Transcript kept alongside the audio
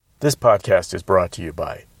This podcast is brought to you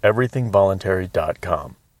by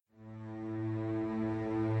everythingvoluntary.com.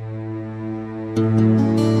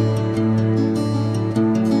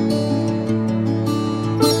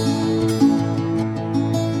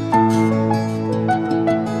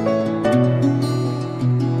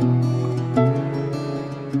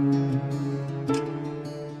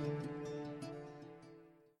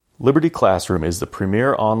 Liberty Classroom is the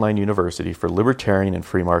premier online university for libertarian and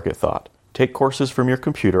free market thought. Take courses from your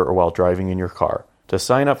computer or while driving in your car. To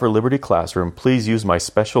sign up for Liberty Classroom, please use my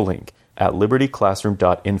special link at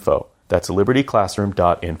libertyclassroom.info. That's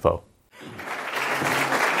libertyclassroom.info.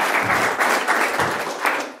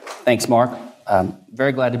 Thanks, Mark.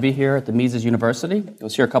 Very glad to be here at the Mises University. I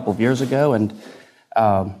was here a couple of years ago, and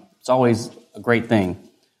it's always a great thing.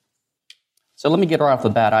 So let me get right off the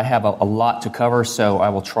bat. I have a lot to cover, so I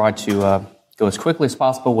will try to go as quickly as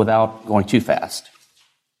possible without going too fast.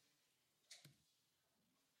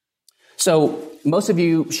 So most of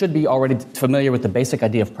you should be already familiar with the basic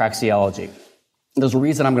idea of praxeology. There's a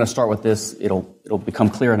reason I'm going to start with this. It'll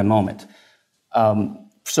become clear in a moment.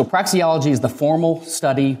 So praxeology is the formal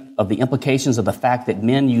study of the implications of the fact that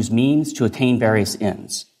men use means to attain various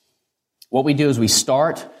ends. What we do is we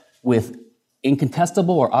start with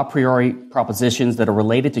incontestable or a priori propositions that are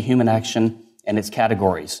related to human action and its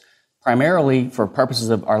categories. Primarily, for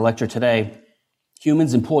purposes of our lecture today,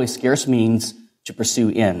 humans employ scarce means to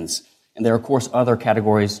pursue ends. And there are, of course, other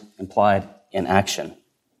categories implied in action,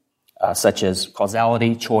 such as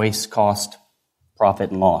causality, choice, cost,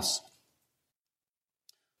 profit, and loss.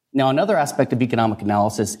 Now, another aspect of economic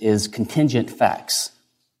analysis is contingent facts.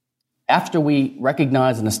 After we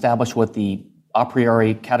recognize and establish what the a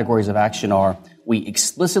priori categories of action are, we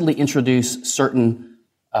explicitly introduce certain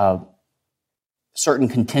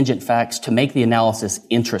contingent facts to make the analysis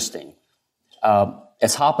interesting.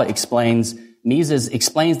 As Hoppe explains, Mises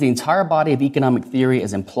explains the entire body of economic theory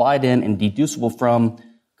as implied in and deducible from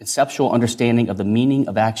conceptual understanding of the meaning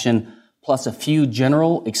of action, plus a few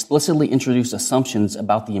general, explicitly introduced assumptions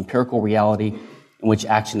about the empirical reality in which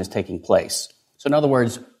action is taking place. So in other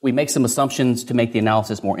words, we make some assumptions to make the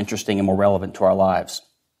analysis more interesting and more relevant to our lives.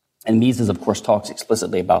 And Mises, of course, talks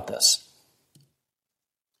explicitly about this.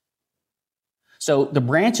 So the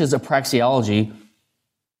branches of praxeology,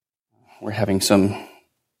 we're having some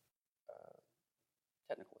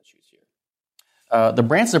technical issues here. The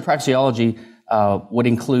branches of praxeology would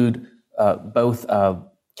include both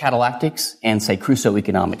catalactics and, say, Crusoe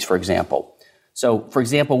economics, for example. So, for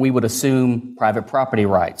example, we would assume private property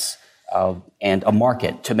rights and a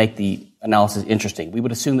market to make the analysis interesting. We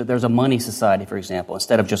would assume that there's a money society, for example,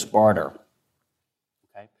 instead of just barter.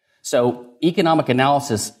 Okay? So economic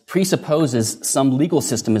analysis presupposes some legal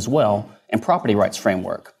system as well and property rights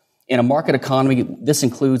framework. In a market economy, this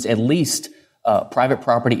includes at least private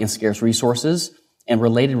property and scarce resources and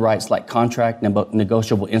related rights like contract,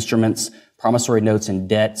 negotiable instruments, promissory notes and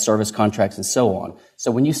debt, service contracts, and so on.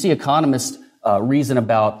 So when you see economists reason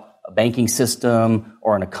about a banking system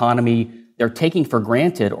or an economy, they're taking for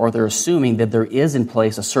granted or they're assuming that there is in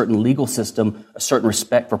place a certain legal system, a certain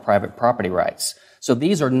respect for private property rights. So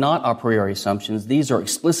these are not a priori assumptions. These are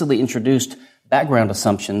explicitly introduced background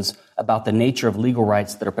assumptions about the nature of legal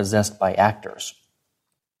rights that are possessed by actors.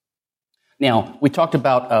 Now, we talked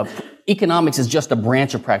about economics is just a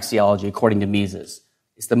branch of praxeology according to Mises.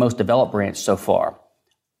 It's the most developed branch so far.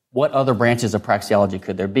 What other branches of praxeology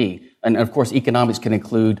could there be? And of course, economics can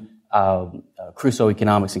include Crusoe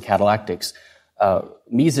economics and catalactics.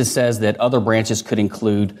 Mises says that other branches could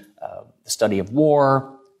include the study of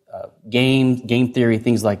war, game theory,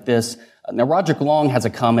 things like this. Now, Roderick Long has a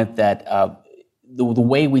comment that the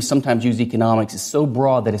way we sometimes use economics is so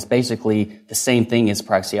broad that it's basically the same thing as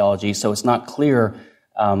praxeology, so it's not clear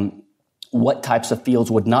what types of fields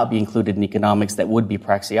would not be included in economics that would be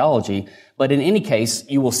praxeology. But in any case,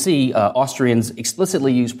 you will see Austrians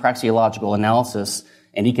explicitly use praxeological analysis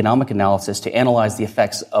and economic analysis to analyze the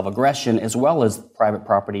effects of aggression as well as private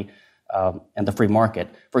property and the free market.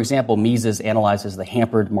 For example, Mises analyzes the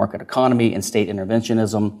hampered market economy and state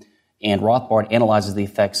interventionism, and Rothbard analyzes the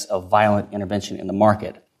effects of violent intervention in the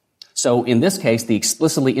market. So in this case, the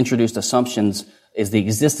explicitly introduced assumptions is the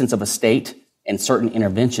existence of a state and certain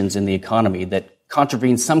interventions in the economy that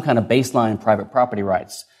contravene some kind of baseline private property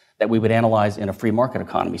rights that we would analyze in a free market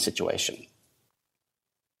economy situation.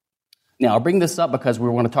 Now, I'll bring this up because we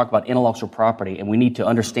want to talk about intellectual property, and we need to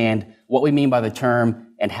understand what we mean by the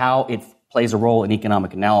term and how it plays a role in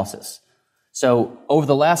economic analysis. So, over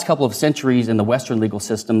the last couple of centuries in the Western legal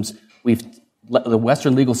systems, the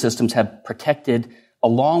Western legal systems have protected,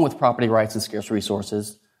 along with property rights and scarce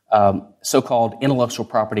resources, so-called intellectual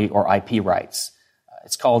property or IP rights.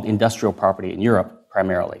 It's called industrial property in Europe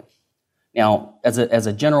primarily. Now, as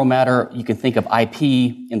a general matter, you can think of IP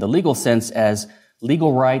in the legal sense as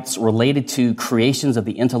legal rights related to creations of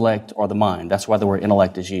the intellect or the mind. That's why the word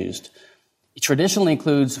intellect is used. It traditionally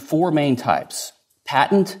includes four main types: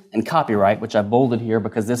 patent and copyright, which I bolded here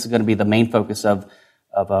because this is going to be the main focus of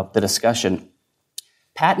the discussion.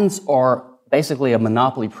 Patents are basically a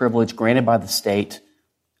monopoly privilege granted by the state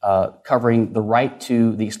covering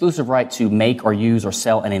the exclusive right to make or use or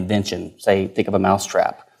sell an invention. Say, think of a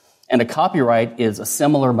mousetrap. And a copyright is a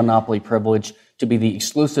similar monopoly privilege to be the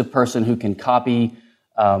exclusive person who can copy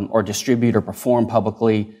or distribute or perform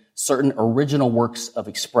publicly certain original works of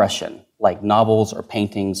expression, like novels or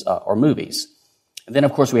paintings or movies. And then,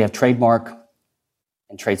 of course, we have trademark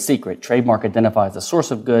and trade secret. Trademark identifies the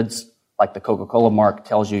source of goods, like the Coca-Cola mark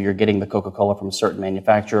tells you you're getting the Coca-Cola from a certain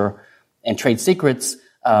manufacturer. And trade secrets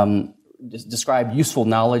describe useful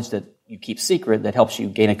knowledge that you keep secret that helps you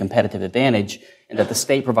gain a competitive advantage and that the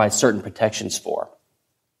state provides certain protections for.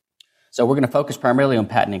 So we're going to focus primarily on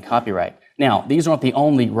patent and copyright. Now, these aren't the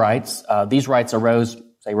only rights. These rights arose,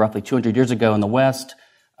 say, roughly 200 years ago in the West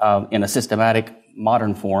in a systematic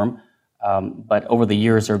modern form. But over the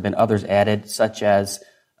years, there have been others added, such as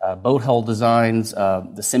boat hull designs,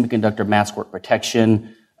 the semiconductor maskwork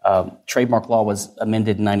protection. Trademark law was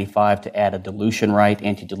amended in 95 to add a dilution right,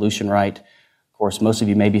 anti-dilution right. Of course, most of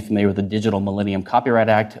you may be familiar with the Digital Millennium Copyright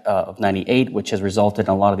Act of 98, which has resulted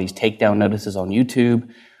in a lot of these takedown notices on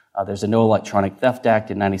YouTube. There's a No Electronic Theft Act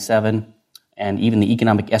in 97, and even the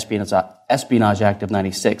Economic Espionage Act of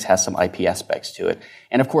 96 has some IP aspects to it.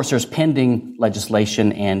 And of course, there's pending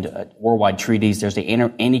legislation and worldwide treaties. There's the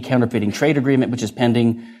Anti-Counterfeiting Trade Agreement, which is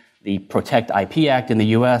pending, the Protect IP Act in the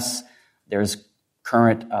U.S. There's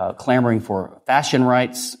current clamoring for fashion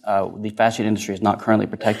rights. The fashion industry is not currently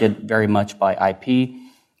protected very much by IP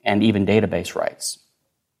and even database rights.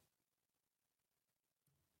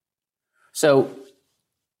 So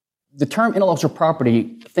the term intellectual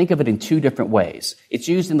property, think of it in two different ways. It's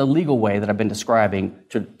used in the legal way that I've been describing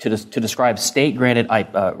to describe state-granted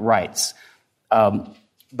rights.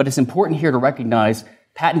 But it's important here to recognize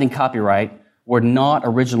patent and copyright were not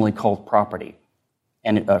originally called property.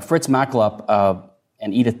 And Fritz Machlup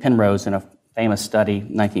and Edith Penrose, in a famous study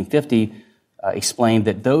in 1950, explained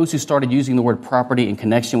that those who started using the word property in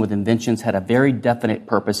connection with inventions had a very definite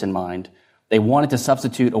purpose in mind. They wanted to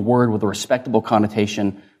substitute a word with a respectable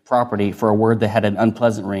connotation, property, for a word that had an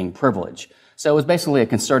unpleasant ring, privilege. So it was basically a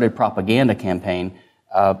concerted propaganda campaign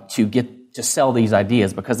to sell these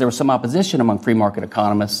ideas, because there was some opposition among free market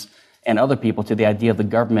economists and other people to the idea of the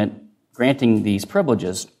government granting these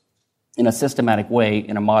privileges in a systematic way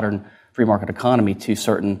in a modern free market economy to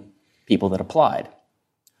certain people that applied.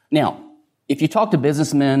 Now, if you talk to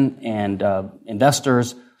businessmen and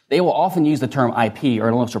investors, they will often use the term IP or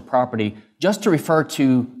intellectual property just to refer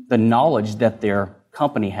to the knowledge that their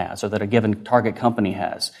company has or that a given target company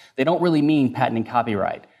has. They don't really mean patent and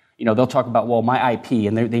copyright. You know, they'll talk about, well, my IP,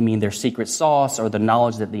 and they mean their secret sauce or the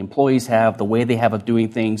knowledge that the employees have, the way they have of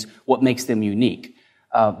doing things, what makes them unique.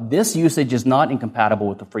 This usage is not incompatible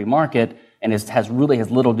with the free market and has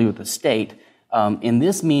little to do with the state. In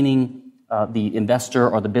this meaning, the investor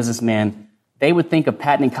or the businessman, they would think of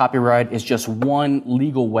patent and copyright as just one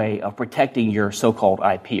legal way of protecting your so-called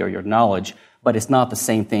IP or your knowledge, but it's not the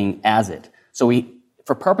same thing as it. So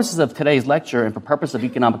for purposes of today's lecture and for purpose of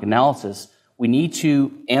economic analysis, we need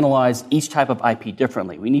to analyze each type of IP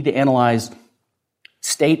differently. We need to analyze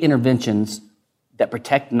state interventions that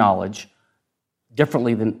protect knowledge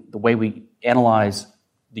differently than the way we analyze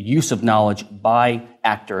the use of knowledge by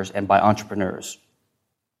actors and by entrepreneurs.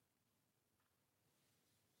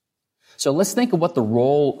 So let's think of what the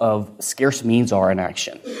role of scarce means are in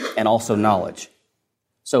action and also knowledge.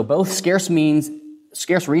 So both scarce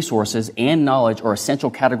resources and knowledge are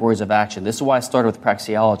essential categories of action. This is why I started with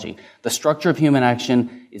praxeology. The structure of human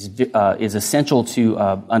action is essential to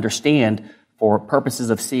understand for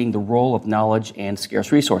purposes of seeing the role of knowledge and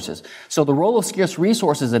scarce resources. So the role of scarce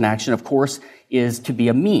resources in action, of course, is to be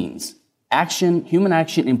a means. Human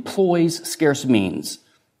action employs scarce means.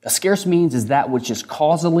 A scarce means is that which is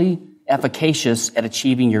causally efficacious at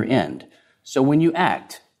achieving your end. So when you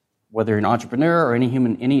act, whether you're an entrepreneur or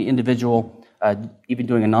any individual, even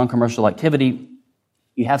doing a non-commercial activity,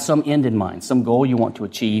 you have some end in mind, some goal you want to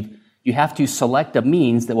achieve. You have to select a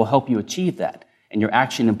means that will help you achieve that, and your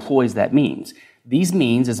action employs that means. These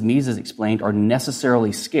means, as Mises explained, are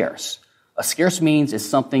necessarily scarce. A scarce means is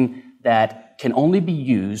something that can only be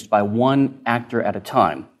used by one actor at a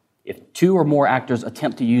time. If two or more actors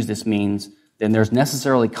attempt to use this means, then there's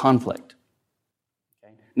necessarily conflict.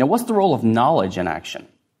 Okay? Now, what's the role of knowledge in action?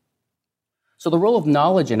 So the role of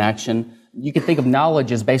knowledge in action, you can think of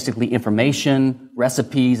knowledge as basically information,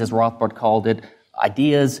 recipes, as Rothbard called it,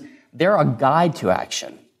 ideas. They're a guide to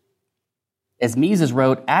action. As Mises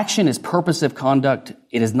wrote, action is purposive conduct.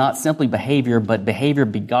 It is not simply behavior, but behavior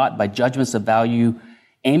begot by judgments of value,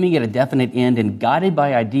 aiming at a definite end and guided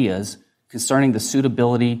by ideas concerning the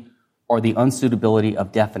suitability or the unsuitability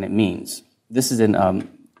of definite means. This is in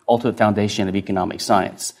Ultimate Foundation of Economic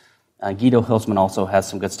Science. Guido Hülsmann also has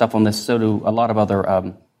some good stuff on this, so do a lot of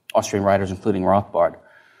other Austrian writers, including Rothbard.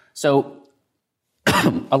 So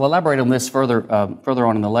I'll elaborate on this further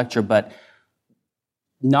on in the lecture, but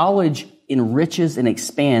knowledge enriches and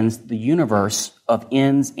expands the universe of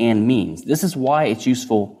ends and means. This is why it's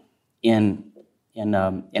useful in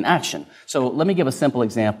action. So let me give a simple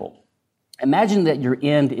example. Imagine that your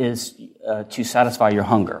end is to satisfy your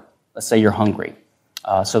hunger. Let's say you're hungry.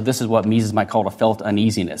 So this is what Mises might call a felt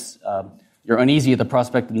uneasiness. You're uneasy at the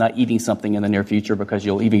prospect of not eating something in the near future because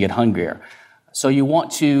you'll even get hungrier. So you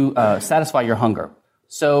want to satisfy your hunger.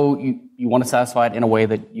 So you want to satisfy it in a way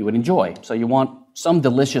that you would enjoy. So you want some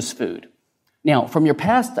delicious food. Now, from your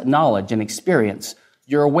past knowledge and experience,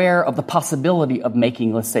 you're aware of the possibility of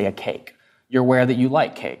making, let's say, a cake. You're aware that you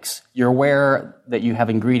like cakes. You're aware that you have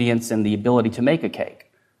ingredients and the ability to make a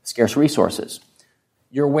cake, scarce resources.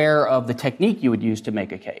 You're aware of the technique you would use to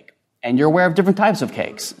make a cake. And you're aware of different types of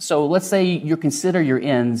cakes. So let's say you consider your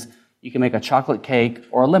ends. You can make a chocolate cake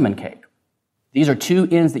or a lemon cake. These are two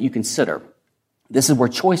ends that you consider. This is where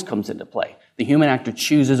choice comes into play. The human actor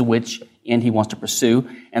chooses which end he wants to pursue,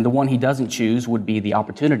 and the one he doesn't choose would be the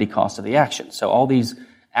opportunity cost of the action. So all these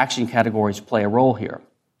action categories play a role here.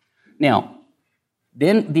 Now,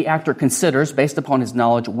 then the actor considers, based upon his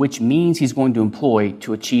knowledge, which means he's going to employ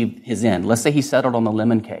to achieve his end. Let's say he settled on the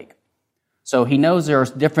lemon cake. So he knows there are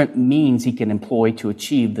different means he can employ to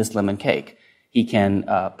achieve this lemon cake. He can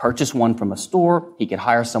purchase one from a store. He could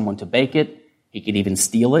hire someone to bake it. He could even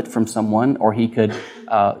steal it from someone, or he could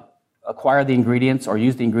acquire the ingredients or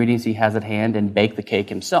use the ingredients he has at hand and bake the cake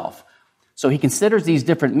himself. So he considers these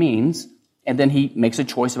different means, and then he makes a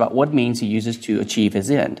choice about what means he uses to achieve his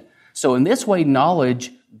end. So in this way,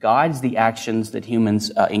 knowledge guides the actions that humans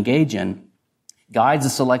engage in, guides the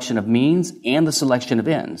selection of means and the selection of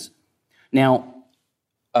ends. Now,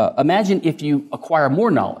 imagine if you acquire more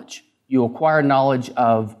knowledge. You acquire knowledge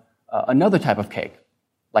of another type of cake,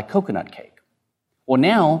 like coconut cake. Well,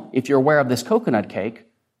 now, if you're aware of this coconut cake,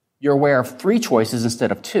 you're aware of 3 choices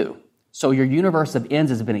instead of 2. So your universe of ends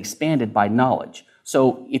has been expanded by knowledge.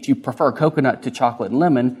 So if you prefer coconut to chocolate and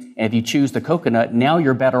lemon, and if you choose the coconut, now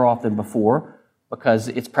you're better off than before because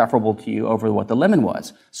it's preferable to you over what the lemon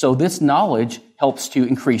was. So this knowledge helps to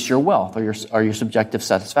increase your wealth or your subjective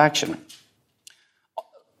satisfaction.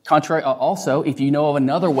 Contrary, also, if you know of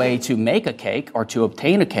another way to make a cake or to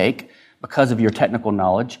obtain a cake because of your technical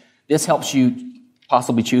knowledge, this helps you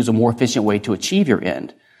possibly choose a more efficient way to achieve your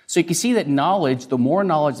end. So you can see that knowledge, the more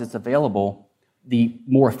knowledge that's available, the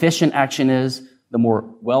more efficient action is, the more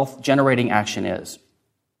wealth-generating action is,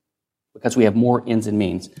 because we have more ends and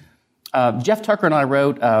means. Jeff Tucker and I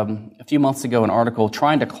wrote a few months ago an article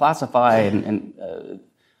trying to classify the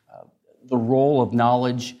role of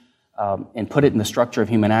knowledge and put it in the structure of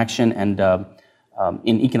human action and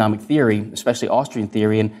in economic theory, especially Austrian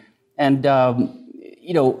theory.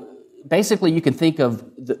 Basically you can think of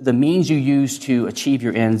the means you use to achieve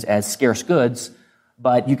your ends as scarce goods,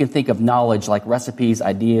 but you can think of knowledge like recipes,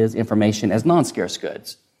 ideas, information as non-scarce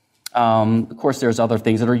goods. Of course, there's other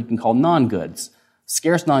things that you can call non-goods.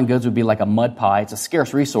 Scarce non-goods would be like a mud pie. It's a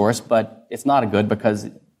scarce resource, but it's not a good because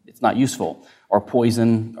it's not useful. Or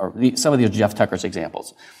poison, or some of these are Jeff Tucker's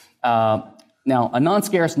examples. Now, a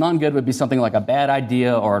non-scarce non-good would be something like a bad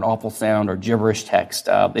idea or an awful sound or gibberish text.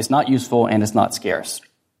 It's not useful and it's not scarce.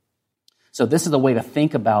 So this is a way to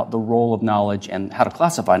think about the role of knowledge and how to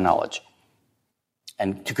classify knowledge,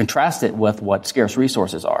 and to contrast it with what scarce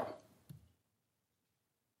resources are.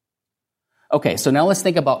 Okay, so now let's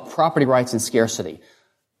think about property rights and scarcity.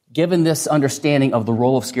 Given this understanding of the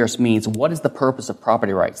role of scarce means, what is the purpose of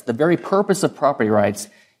property rights? The very purpose of property rights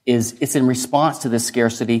is it's in response to this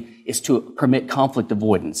scarcity, is to permit conflict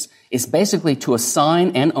avoidance. It's basically to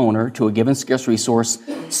assign an owner to a given scarce resource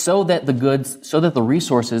so that the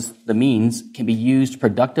resources, the means, can be used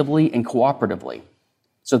productively and cooperatively.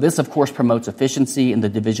 So this, of course, promotes efficiency in the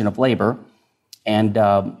division of labor. And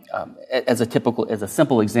as a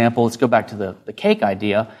simple example, let's go back to the cake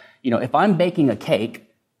idea. If I'm baking a cake,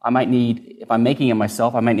 if I'm making it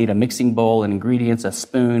myself, I might need a mixing bowl and ingredients, a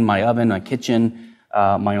spoon, my oven, a kitchen,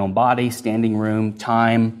 my own body, standing room,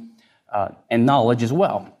 time, and knowledge as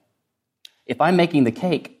well. if I'm making the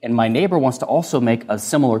cake and my neighbor wants to also make a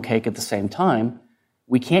similar cake at the same time,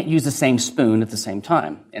 we can't use the same spoon at the same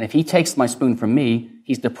time. And if he takes my spoon from me,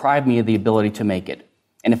 he's deprived me of the ability to make it.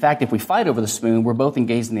 And in fact, if we fight over the spoon, we're both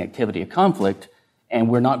engaged in the activity of conflict, and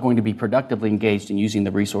we're not going to be productively engaged in using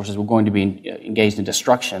the resources. We're going to be engaged in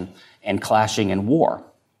destruction and clashing and war.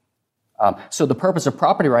 So the purpose of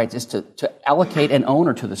property rights is to allocate an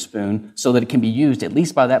owner to the spoon so that it can be used at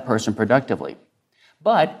least by that person productively.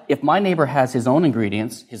 But if my neighbor has his own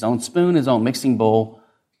ingredients, his own spoon, his own mixing bowl,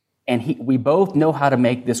 and we both know how to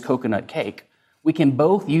make this coconut cake, we can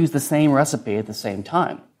both use the same recipe at the same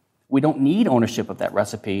time. We don't need ownership of that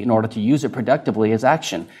recipe in order to use it productively as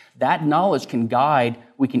action. That knowledge can guide,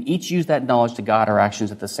 we can each use that knowledge to guide our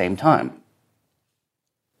actions at the same time.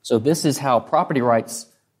 So this is how property rights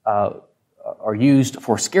are used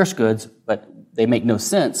for scarce goods, but they make no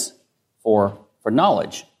sense for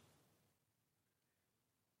knowledge.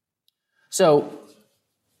 So,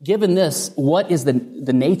 given this, what is the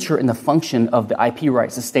nature and the function of the IP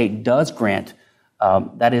rights the state does grant?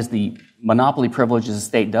 That is the monopoly privileges the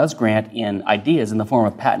state does grant in ideas in the form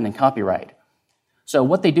of patent and copyright. So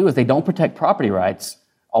what they do is they don't protect property rights,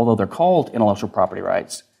 although they're called intellectual property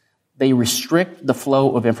rights. They restrict the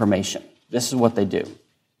flow of information. This is what they do.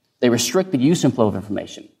 They restrict the use and flow of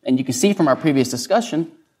information. And you can see from our previous discussion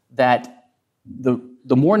that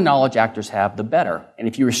the more knowledge actors have, the better. And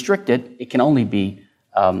if you restrict it, it can only be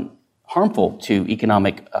harmful to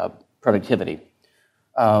economic productivity.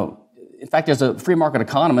 In fact, there's a free market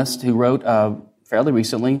economist who wrote fairly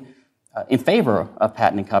recently in favor of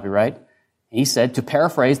patent and copyright. He said, to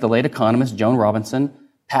paraphrase the late economist Joan Robinson,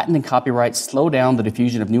 patent and copyright slow down the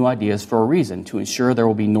diffusion of new ideas for a reason, to ensure there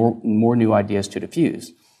will be more new ideas to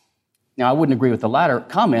diffuse. Now, I wouldn't agree with the latter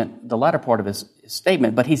part of his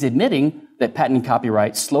statement, but he's admitting that patent and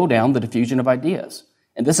copyright slow down the diffusion of ideas.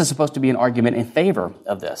 And this is supposed to be an argument in favor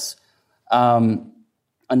of this.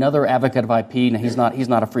 Another advocate of IP, now he's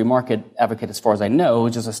not a free market advocate as far as I know,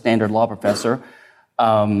 he's just a standard law professor.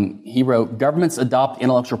 He wrote, governments adopt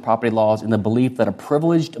intellectual property laws in the belief that a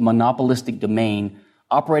privileged monopolistic domain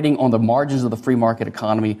operating on the margins of the free market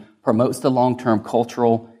economy promotes the long-term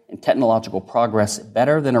cultural and technological progress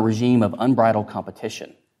better than a regime of unbridled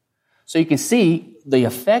competition. So you can see the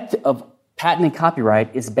effect of patent and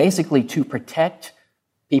copyright is basically to protect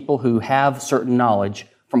people who have certain knowledge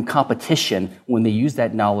from competition when they use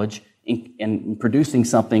that knowledge in producing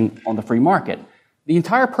something on the free market. The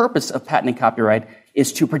entire purpose of patent and copyright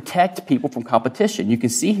is to protect people from competition. You can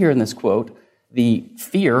see here in this quote the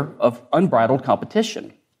fear of unbridled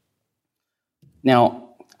competition. Now,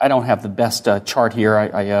 I don't have the best chart here.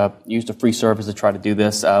 I used a free service to try to do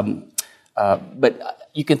this. But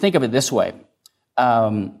you can think of it this way.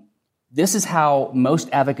 This is how most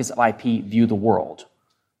advocates of IP view the world.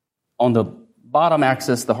 On the bottom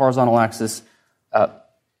axis, the horizontal axis,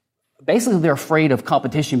 basically they're afraid of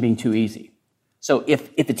competition being too easy. So if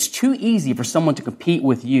it's too easy for someone to compete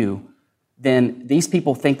with you, then these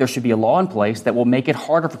people think there should be a law in place that will make it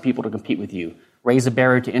harder for people to compete with you, raise a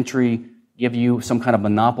barrier to entry, give you some kind of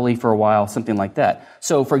monopoly for a while, something like that.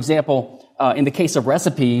 So, for example, in the case of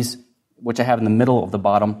recipes, which I have in the middle of the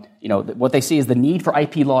bottom, what they see is the need for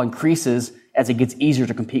IP law increases as it gets easier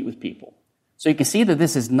to compete with people. So you can see that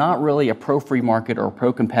this is not really a pro-free market or a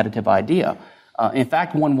pro-competitive idea. In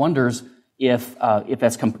fact, one wonders if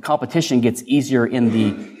as competition gets easier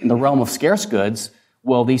in the realm of scarce goods,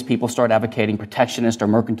 will these people start advocating protectionist or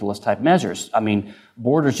mercantilist type measures? I mean,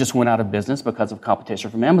 Borders just went out of business because of competition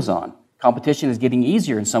from Amazon. Competition is getting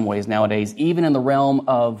easier in some ways nowadays, even in the realm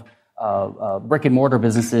of brick and mortar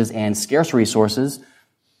businesses and scarce resources,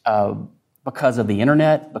 because of the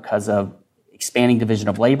internet, because of expanding division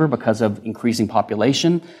of labor, because of increasing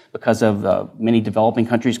population, because of many developing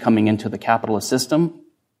countries coming into the capitalist system.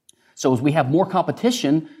 So as we have more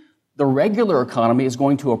competition, the regular economy is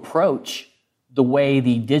going to approach the way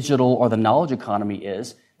the digital or the knowledge economy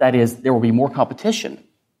is. That is, there will be more competition.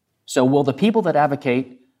 So will the people that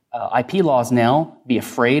advocate IP laws now be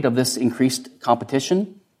afraid of this increased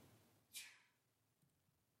competition?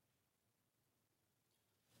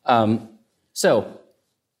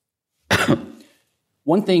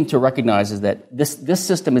 One thing to recognize is that this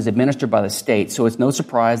system is administered by the state, so it's no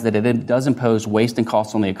surprise that it does impose waste and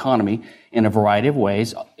costs on the economy in a variety of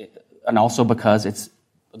ways, and also because it's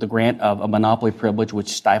the grant of a monopoly privilege which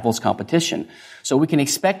stifles competition. So we can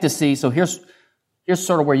expect to see, so here's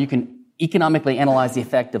sort of where you can economically analyze the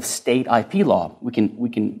effect of state IP law. We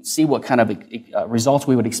can see what kind of results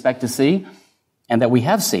we would expect to see and that we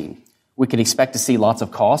have seen. We could expect to see lots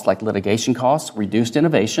of costs, like litigation costs, reduced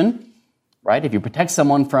innovation, right? If you protect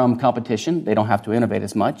someone from competition, they don't have to innovate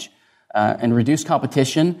as much. and reduce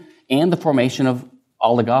competition and the formation of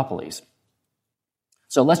oligopolies.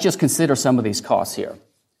 So let's just consider some of these costs here.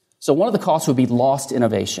 So one of the costs would be lost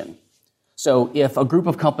innovation. So if a group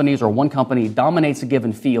of companies or one company dominates a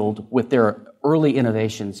given field with their early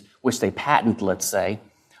innovations, which they patent, let's say,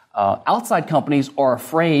 outside companies are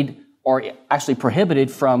afraid or actually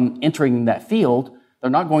prohibited from entering that field. They're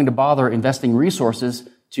not going to bother investing resources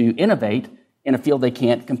to innovate in a field they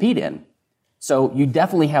can't compete in. So you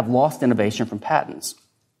definitely have lost innovation from patents.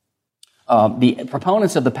 The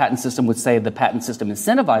proponents of the patent system would say the patent system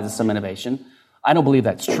incentivizes some innovation. I don't believe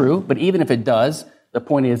that's true, but even if it does, the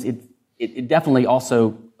point is it definitely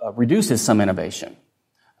also reduces some innovation.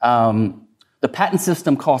 The patent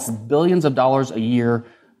system costs billions of dollars a year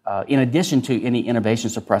in addition to any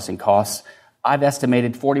innovation-suppressing costs. I've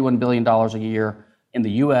estimated $41 billion a year in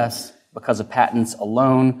the U.S. because of patents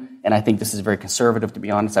alone, and I think this is very conservative, to be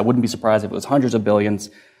honest. I wouldn't be surprised if it was hundreds of billions,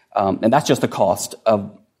 and that's just the cost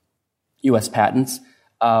of U.S. patents.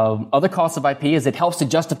 Other costs of IP is it helps to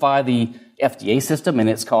justify the FDA system and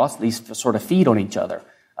its costs. These sort of feed on each other.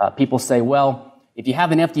 People say, well, if you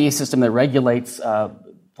have an FDA system that regulates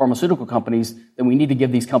pharmaceutical companies, then we need to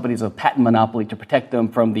give these companies a patent monopoly to protect them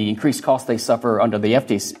from the increased costs they suffer under the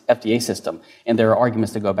FDA system. And there are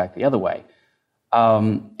arguments to go back the other way.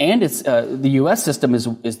 And it's the U.S. system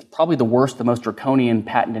is probably the worst, the most draconian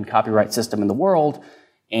patent and copyright system in the world.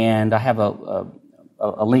 And I have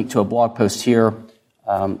a link to a blog post here.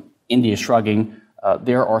 India shrugging.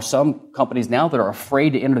 There are some companies now that are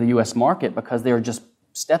afraid to enter the U.S. market because they're just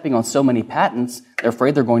stepping on so many patents. They're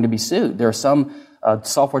afraid they're going to be sued. There are some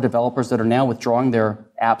software developers that are now withdrawing their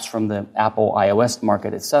apps from the Apple iOS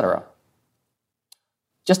market, etc.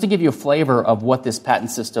 Just to give you a flavor of what this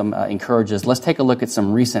patent system encourages, let's take a look at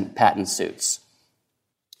some recent patent suits.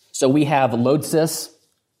 So we have LoadSys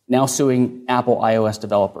now suing Apple iOS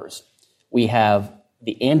developers. We have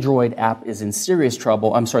the Android app is in serious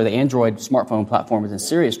trouble. The Android smartphone platform is in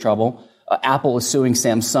serious trouble. Apple is suing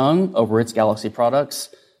Samsung over its Galaxy products.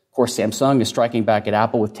 Of course, Samsung is striking back at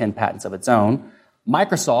Apple with 10 patents of its own.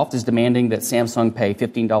 Microsoft is demanding that Samsung pay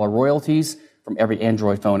 $15 royalties from every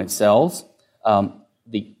Android phone it sells.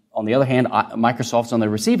 On the other hand, Microsoft's on the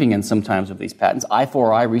receiving end sometimes of these patents.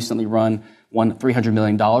 I4I recently won $300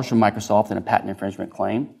 million from Microsoft in a patent infringement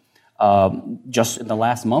claim. Just in the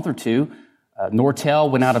last month or two,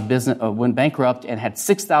 Nortel went out of business, went bankrupt, and had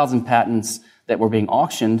 6,000 patents that were being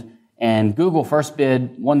auctioned. And Google first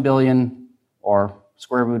bid $1 billion, or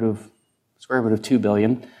square root of $2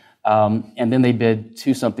 billion, and then they bid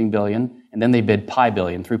 $2-something billion, and then they bid pi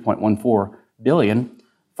billion, $3.14 billion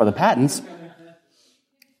for the patents,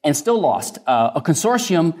 and still lost. A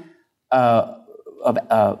consortium of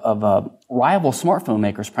rival smartphone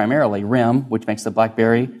makers, primarily RIM, which makes the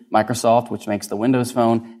BlackBerry, Microsoft, which makes the Windows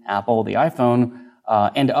Phone, Apple, the iPhone,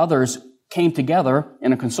 and others came together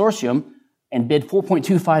in a consortium and bid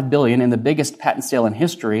 $4.25 billion in the biggest patent sale in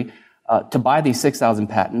history to buy these 6,000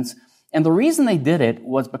 patents. And the reason they did it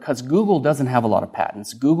was because Google doesn't have a lot of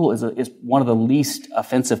patents. Google is one of the least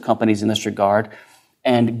offensive companies in this regard,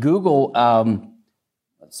 and Google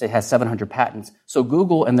say has 700 patents. So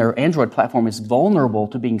Google and their Android platform is vulnerable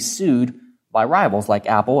to being sued by rivals like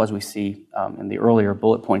Apple, as we see in the earlier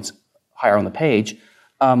bullet points higher on the page.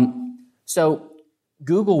 So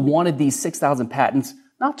Google wanted these 6,000 patents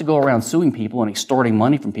not to go around suing people and extorting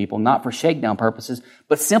money from people, not for shakedown purposes,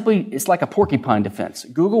 but simply it's like a porcupine defense.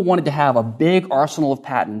 Google wanted to have a big arsenal of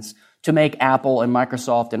patents to make Apple and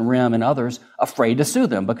Microsoft and RIM and others afraid to sue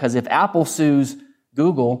them, because if Apple sues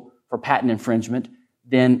Google for patent infringement,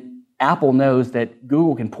 then Apple knows that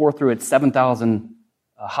Google can pour through its 7,000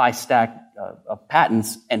 high stack of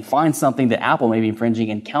patents and find something that Apple may be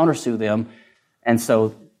infringing and countersue them. And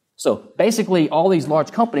so basically all these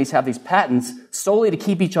large companies have these patents solely to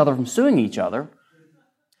keep each other from suing each other.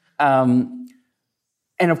 And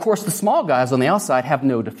of course the small guys on the outside have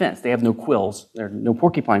no defense. They have no quills. There are no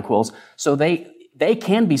porcupine quills. So they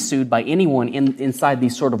can be sued by anyone inside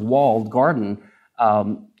these sort of walled garden.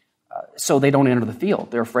 So they don't enter the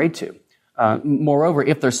field. They're afraid to. Moreover,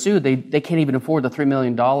 if they're sued, they can't even afford the $3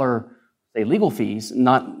 million legal fees,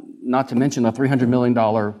 not to mention the $300 million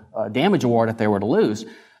damage award if they were to lose.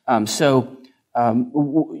 So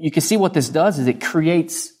you can see what this does is it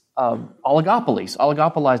creates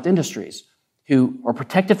oligopolized industries who are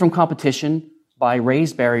protected from competition by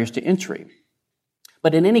raised barriers to entry.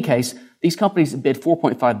 But in any case, these companies bid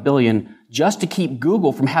 $4.5 billion just to keep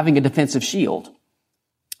Google from having a defensive shield.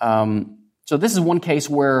 So this is one case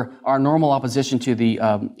where our normal opposition to the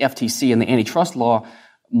FTC and the antitrust law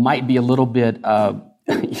might be a little bit.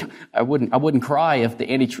 I wouldn't cry if the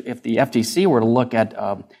FTC were to look at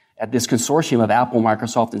at this consortium of Apple,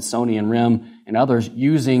 Microsoft, and Sony and RIM and others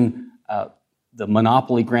using the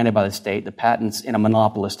monopoly granted by the state, the patents, in a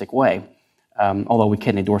monopolistic way, although we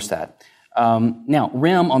couldn't endorse that. Now,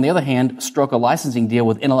 RIM, on the other hand, struck a licensing deal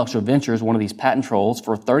with Intellectual Ventures, one of these patent trolls,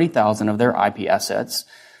 for 30,000 of their IP assets.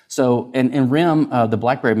 So, and RIM, the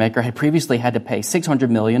BlackBerry maker, had previously had to pay $600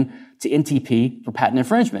 million to NTP for patent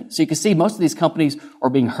infringement. So you can see most of these companies are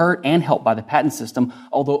being hurt and helped by the patent system,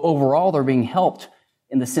 although overall they're being helped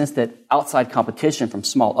in the sense that outside competition from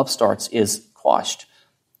small upstarts is quashed.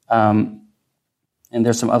 And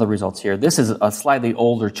there's some other results here. This is a slightly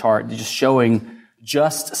older chart just showing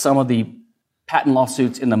just some of the patent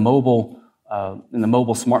lawsuits in the mobile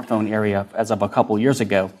smartphone area as of a couple years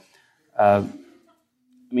ago. I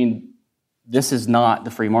mean, this is not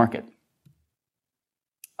the free market.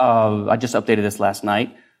 I just updated this last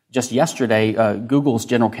night. Just yesterday, Google's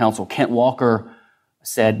general counsel, Kent Walker,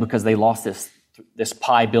 said because they lost this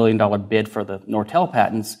pi billion-dollar bid for the Nortel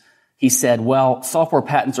patents, he said, well, software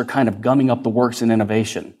patents are kind of gumming up the works in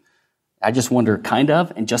innovation. I just wonder, kind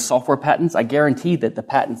of, and just software patents? I guarantee that the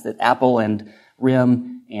patents that Apple and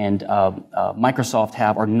RIM and Microsoft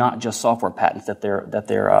have are not just software patents that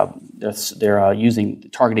they're using,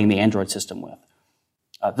 targeting the Android system with.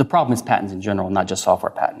 The problem is patents in general, not just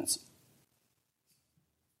software patents.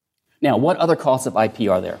 Now, what other costs of IP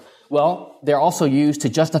are there? Well, they're also used to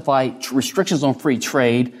justify restrictions on free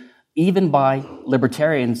trade, even by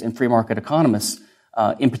libertarians and free market economists.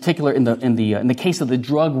 In particular, in the case of the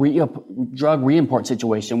drug reimport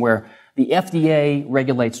situation, where the FDA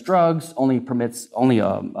regulates drugs, only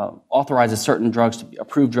authorizes certain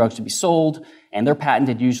approved drugs to be sold, and they're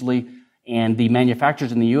patented usually, and the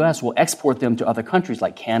manufacturers in the U.S. will export them to other countries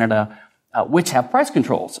like Canada, which have price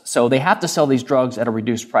controls. So they have to sell these drugs at a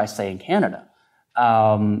reduced price, say in Canada.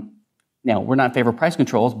 Now, we're not in favor of price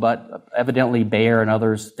controls, but evidently Bayer and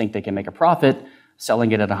others think they can make a profit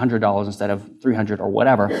selling it at $100 instead of $300 or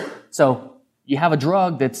whatever. So you have a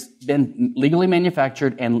drug that's been legally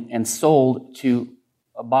manufactured and sold to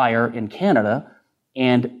a buyer in Canada,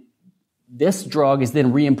 and this drug is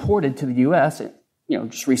then reimported to the U.S.,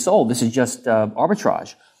 just resold. This is just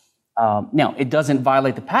arbitrage. Now, it doesn't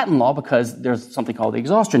violate the patent law because there's something called the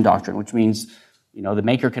exhaustion doctrine, which means the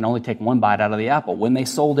maker can only take one bite out of the apple. When they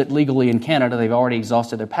sold it legally in Canada, they've already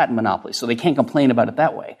exhausted their patent monopoly, so they can't complain about it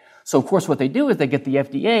that way. So, of course, what they do is they get the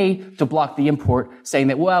FDA to block the import, saying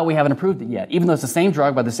that, well, we haven't approved it yet, even though it's the same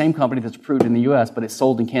drug by the same company that's approved in the U.S., but it's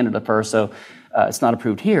sold in Canada first, so it's not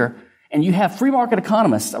approved here. And you have free market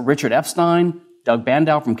economists, Richard Epstein, Doug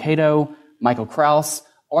Bandow from Cato, Michael Krauss,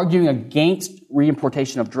 arguing against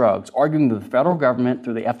reimportation of drugs, arguing that the federal government,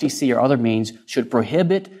 through the FTC or other means, should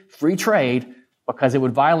prohibit free trade because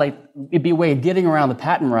it'd be a way of getting around the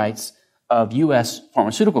patent rights of U.S.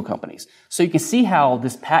 pharmaceutical companies. So you can see how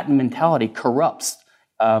this patent mentality corrupts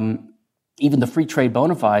even the free trade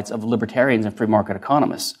bona fides of libertarians and free market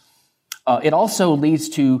economists. It also leads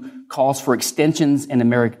to calls for extensions of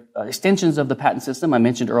the patent system. I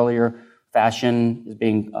mentioned earlier, fashion is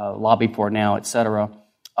being lobbied for now, et cetera,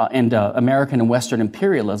 and American and Western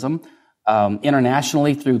imperialism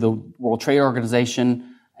internationally through the World Trade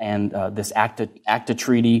Organization and this ACTA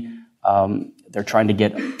treaty. They're trying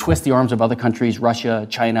to twist the arms of other countries, Russia,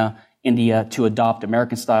 China, India, to adopt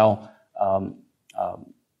American-style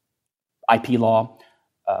IP law.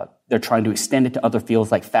 They're trying to extend it to other fields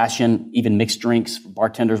like fashion, even mixed drinks.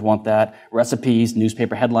 Bartenders want that. Recipes,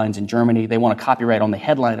 newspaper headlines in Germany. They want a copyright on the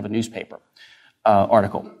headline of a newspaper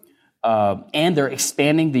article. And they're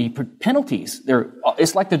expanding the penalties.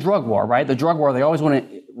 It's like the drug war, right? The drug war, they always want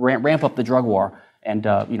to ramp up the drug war and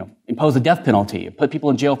impose a death penalty, put people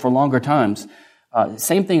in jail for longer times.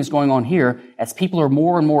 Same thing is going on here as people are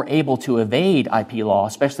more and more able to evade IP law,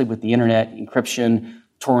 especially with the internet, encryption,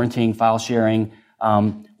 torrenting, file sharing.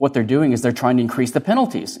 What they're doing is they're trying to increase the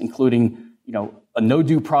penalties, including a no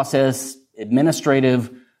due process,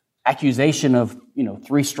 administrative accusation of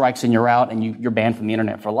 3 strikes and you're out and you're banned from the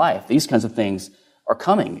internet for life. These kinds of things are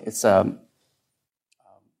coming. It's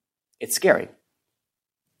scary.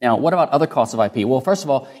 Now, what about other costs of IP? Well, first of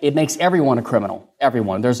all, it makes everyone a criminal.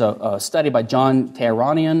 Everyone. There's a study by John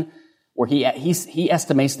Teheranian where he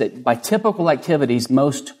estimates that by typical activities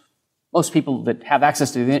most people that have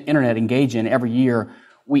access to the internet engage in every year,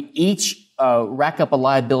 we each rack up a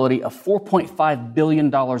liability of $4.5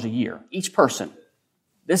 billion a year, each person.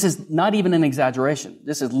 This is not even an exaggeration.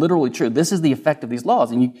 This is literally true. This is the effect of these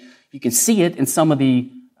laws. And you can see it in some of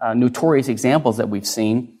the notorious examples that we've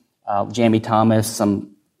seen. Jamie Thomas,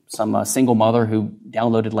 some single mother who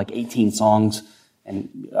downloaded like 18 songs and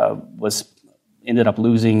ended up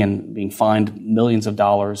losing and being fined millions of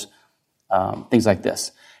dollars, things like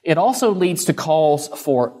this. It also leads to calls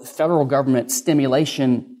for federal government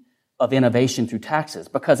stimulation of innovation through taxes.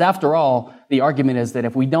 Because after all, the argument is that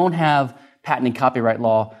if we don't have patent and copyright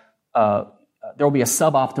law, there will be a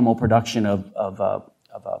suboptimal production of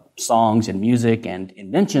songs and music and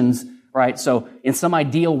inventions, right? So in some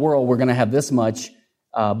ideal world, we're going to have this much,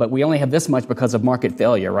 but we only have this much because of market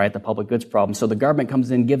failure, right? The public goods problem. So the government comes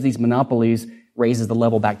in, gives these monopolies, raises the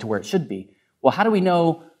level back to where it should be. Well, how do we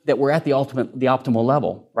know that we're at the optimal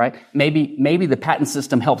level, right? Maybe the patent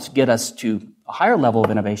system helps get us to a higher level of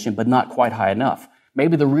innovation, but not quite high enough.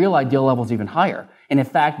 Maybe the real ideal level is even higher. And in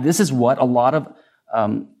fact, this is what a lot of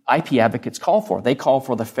IP advocates call for. They call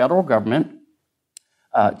for the federal government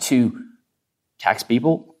to tax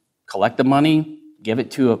people, collect the money, give it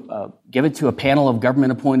to a panel of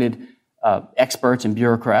government-appointed experts and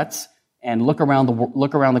bureaucrats, and look around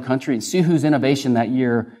the country and see whose innovation that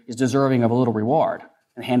year is deserving of a little reward,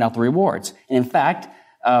 and hand out the rewards. And in fact,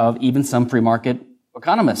 even some free market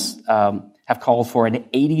economists have called for an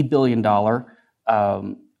 $80 billion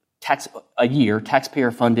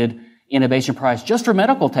taxpayer-funded innovation prize just for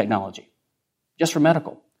medical technology, just for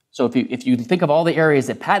medical. So if you think of all the areas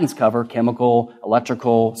that patents cover, chemical,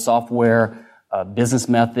 electrical, software, business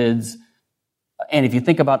methods, and if you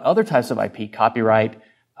think about other types of IP, copyright,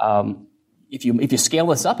 if you scale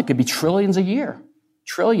this up, it could be trillions a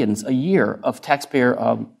year of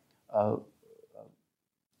taxpayer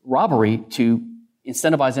robbery to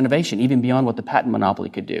incentivize innovation, even beyond what the patent monopoly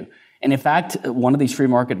could do. And in fact, one of these free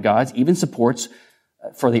market guys even supports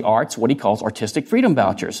for the arts what he calls artistic freedom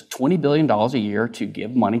vouchers, $20 billion a year to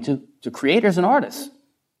give money to creators and artists.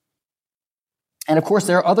 And of course,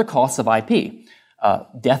 there are other costs of IP,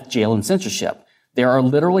 death, jail, and censorship. There are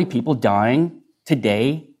literally people dying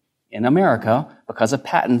today in America because of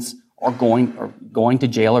patents or going to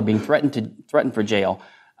jail or being threatened for jail.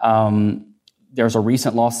 There's a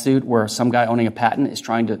recent lawsuit where some guy owning a patent is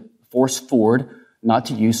trying to force Ford not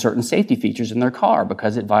to use certain safety features in their car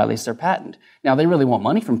because it violates their patent. Now, they really want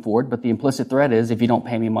money from Ford, but the implicit threat is, if you don't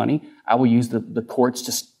pay me money, I will use the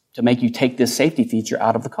courts to make you take this safety feature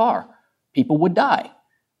out of the car. People would die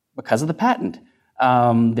because of the patent.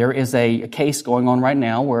 There is a case going on right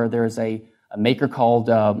now where there's a maker called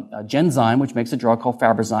Genzyme, which makes a drug called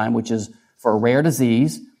Fabrazyme, which is for a rare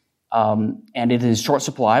disease, and it is short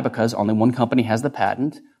supply because only one company has the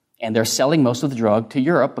patent, and they're selling most of the drug to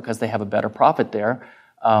Europe because they have a better profit there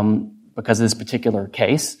because of this particular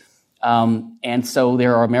case. And so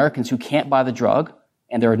there are Americans who can't buy the drug,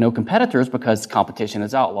 and there are no competitors because competition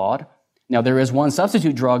is outlawed. Now, there is one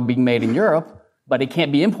substitute drug being made in Europe, but it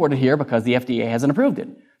can't be imported here because the FDA hasn't approved it.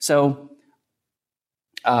 So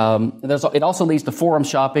it also leads to forum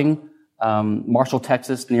shopping. Marshall,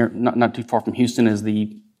 Texas, not too far from Houston, is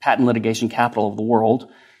the patent litigation capital of the world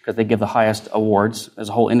because they give the highest awards. There's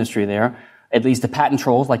a whole industry there. It leads to patent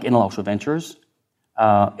trolls like Intellectual Ventures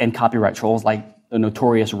and copyright trolls like the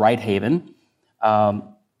notorious Righthaven.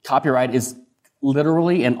 Copyright is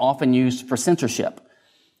literally and often used for censorship.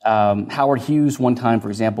 Howard Hughes, one time, for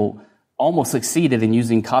example, almost succeeded in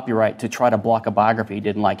using copyright to try to block a biography he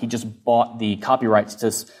didn't like. He just bought the copyrights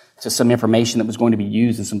to some information that was going to be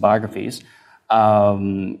used in some biographies.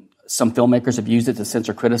 Some filmmakers have used it to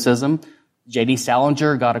censor criticism. J.D.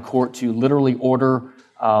 Salinger got a court to literally order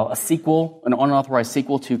a sequel, an unauthorized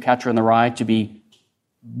sequel to Catcher in the Rye, to be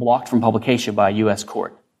blocked from publication by a U.S.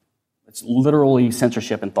 court. It's literally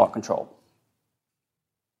censorship and thought control.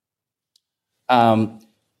 Now,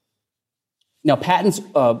 patents,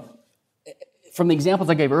 from the examples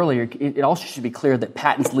I gave earlier, it also should be clear that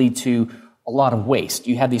patents lead to a lot of waste.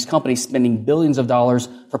 You have these companies spending billions of dollars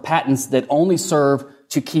for patents that only serve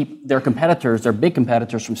to keep their competitors, their big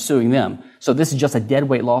competitors, from suing them. So this is just a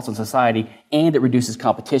deadweight loss in society, and it reduces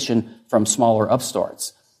competition from smaller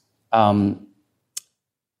upstarts.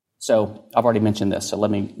 So I've already mentioned this, so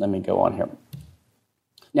let me go on here.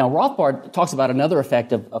 Now, Rothbard talks about another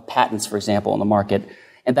effect of patents, for example, on the market,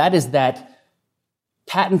 and that is that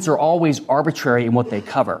patents are always arbitrary in what they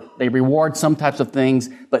cover. They reward some types of things,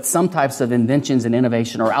 but some types of inventions and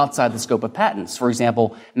innovation are outside the scope of patents. For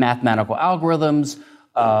example, mathematical algorithms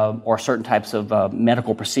or certain types of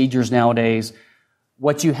medical procedures nowadays.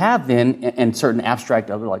 What you have then, and certain abstract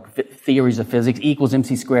theories of physics, E equals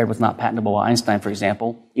mc squared was not patentable by Einstein, for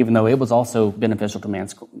example, even though it was also beneficial to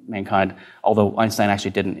mankind, although Einstein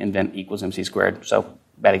actually didn't invent E equals mc squared, so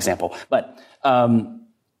bad example. But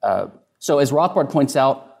so as Rothbard points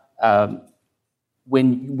out,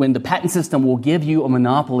 when the patent system will give you a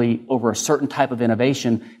monopoly over a certain type of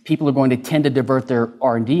innovation, people are going to tend to divert their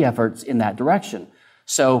R&D efforts in that direction.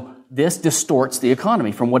 So this distorts the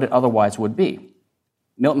economy from what it otherwise would be.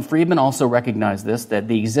 Milton Friedman also recognized this, that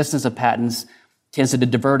the existence of patents tends to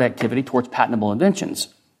divert activity towards patentable inventions.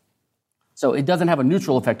 So it doesn't have a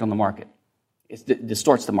neutral effect on the market. It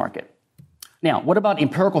distorts the market. Now, what about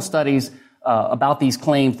empirical studies about these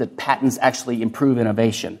claims that patents actually improve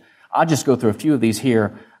innovation? I'll just go through a few of these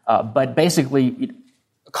here, but basically,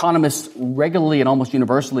 economists regularly and almost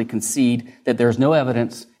universally concede that there's no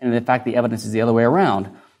evidence, and in fact, the evidence is the other way around.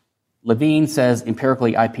 Levine says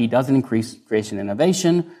empirically IP doesn't increase creation and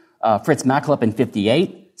innovation. Fritz Machlup in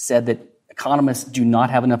 1958 said that economists do not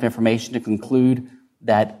have enough information to conclude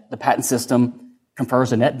that the patent system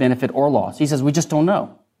confers a net benefit or loss. He says we just don't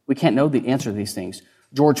know. We can't know the answer to these things.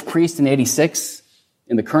 George Priest in 1986,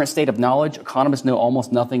 in the current state of knowledge, economists know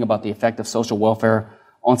almost nothing about the effect of social welfare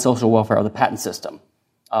of the patent system.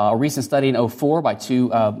 A recent study in 2004 by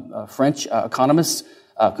two French economists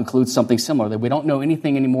concludes something similar, that we don't know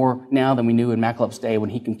anything anymore now than we knew in Machlup's day when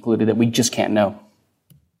he concluded that we just can't know.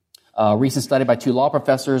 A recent study by two law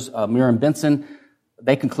professors, Muir and Benson,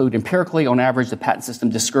 they conclude empirically, on average, the patent system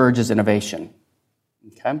discourages innovation.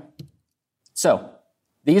 Okay? So,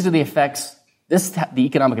 these are the effects, this is the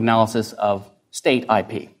economic analysis of state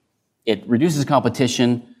IP. It reduces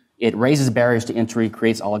competition, it raises barriers to entry,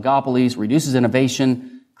 creates oligopolies, reduces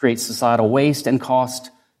innovation, creates societal waste and cost,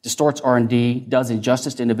 distorts R&D, does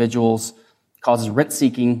injustice to individuals, causes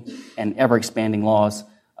rent-seeking and ever-expanding laws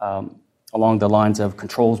along the lines of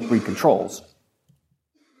controls breed controls.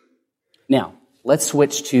 Now, let's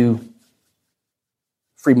switch to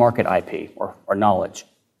free market IP, or knowledge.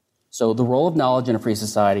 So the role of knowledge in a free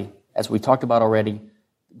society, as we talked about already,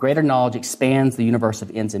 greater knowledge expands the universe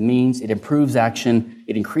of ends and means, it improves action,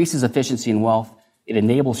 it increases efficiency and wealth, it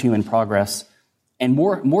enables human progress, and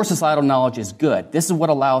more societal knowledge is good. This is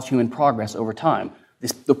what allows human progress over time.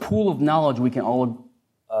 The pool of knowledge we can all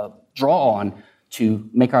draw on to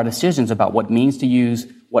make our decisions about what means to use,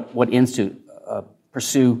 what ends to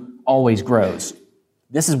pursue, always grows.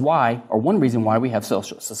 This is why, or one reason why, we have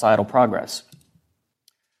societal progress.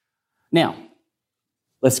 Now,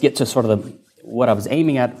 let's get to sort of what I was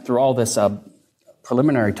aiming at through all this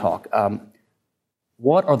preliminary talk.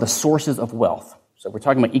 What are the sources of wealth? So we're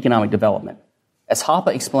talking about economic development. As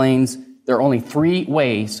Hoppe explains, there are only three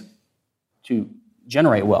ways to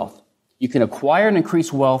generate wealth. You can acquire and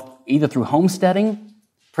increase wealth either through homesteading,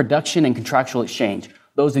 production, and contractual exchange.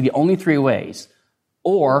 Those are the only three ways.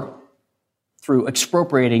 Or through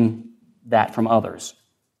expropriating that from others.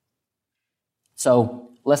 So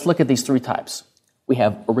let's look at these three types. We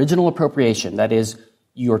have original appropriation. That is,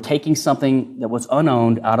 you're taking something that was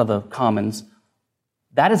unowned out of the commons.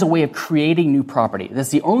 That is a way of creating new property. That's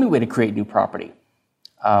the only way to create new property.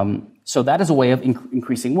 So that is a way of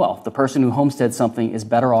increasing wealth. The person who homesteads something is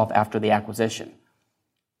better off after the acquisition.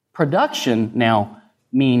 Production now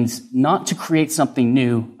means not to create something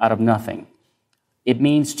new out of nothing. It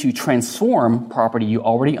means to transform property you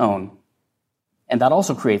already own. And that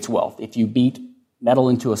also creates wealth. If you beat metal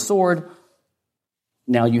into a sword,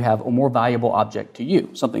 now you have a more valuable object to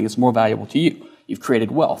you, something that's more valuable to you. You've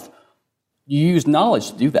created wealth. You use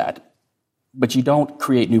knowledge to do that, but you don't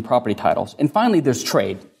create new property titles. And finally, there's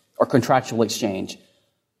trade or contractual exchange.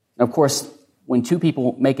 And of course, when two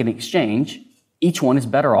people make an exchange, each one is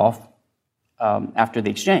better off after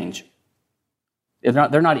the exchange.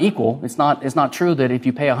 They're not equal. It's not true that if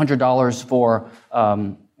you pay $100 for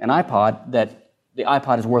an iPod, that the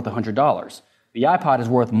iPod is worth $100. The iPod is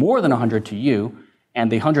worth more than $100 to you,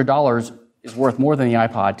 and the $100 is worth more than the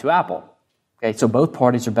iPod to Apple. Okay, so both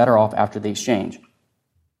parties are better off after the exchange.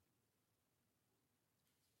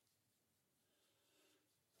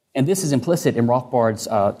 And this is implicit in Rothbard's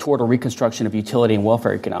toward a reconstruction of utility and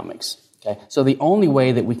welfare economics. Okay, so the only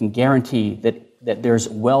way that we can guarantee that there's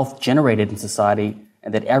wealth generated in society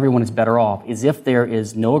and that everyone is better off is if there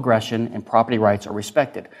is no aggression and property rights are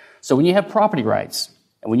respected. So when you have property rights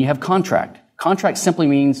and when you have contract simply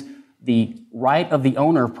means the right of the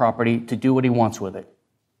owner of property to do what he wants with it.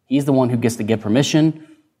 He's the one who gets to give permission,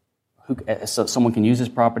 so someone can use his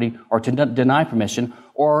property, or to deny permission,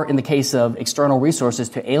 or in the case of external resources,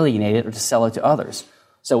 to alienate it or to sell it to others.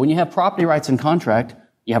 So when you have property rights in contract,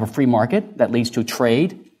 you have a free market that leads to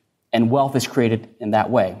trade, and wealth is created in that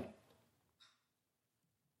way.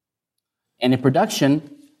 And in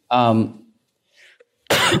production,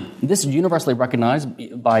 this is universally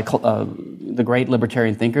recognized by the great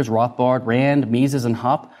libertarian thinkers, Rothbard, Rand, Mises, and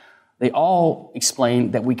Hoppe. They all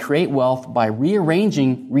explain that we create wealth by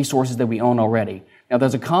rearranging resources that we own already. Now,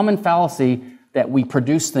 there's a common fallacy that we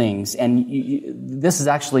produce things, and this is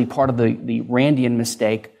actually part of the Randian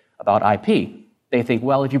mistake about IP. They think,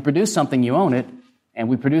 well, if you produce something, you own it, and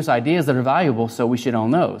we produce ideas that are valuable, so we should own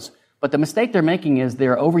those. But the mistake they're making is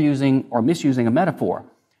they're overusing or misusing a metaphor.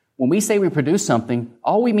 When we say we produce something,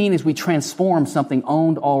 all we mean is we transform something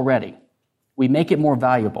owned already. We make it more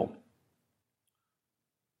valuable.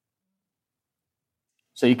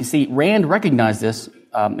 So you can see Rand recognized this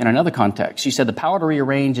in another context. She said the power to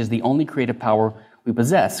rearrange is the only creative power we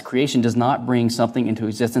possess. Creation does not bring something into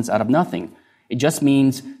existence out of nothing. It just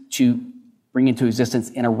means to bring into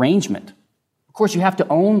existence an arrangement. Of course, you have to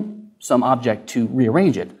own some object to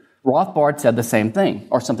rearrange it. Rothbard said the same thing,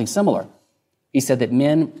 or something similar. He said that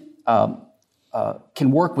men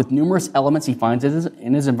can work with numerous elements he finds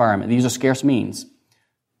in his environment. These are scarce means,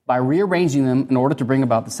 by rearranging them in order to bring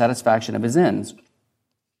about the satisfaction of his ends.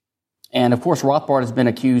 And of course, Rothbard has been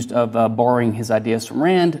accused of borrowing his ideas from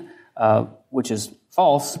Rand, which is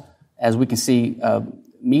false. As we can see,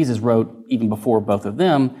 Mises wrote, even before both of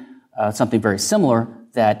them, something very similar,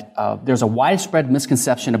 that there's a widespread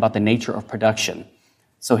misconception about the nature of production.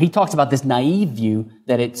 So he talks about this naive view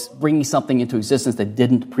that it's bringing something into existence that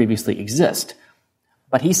didn't previously exist.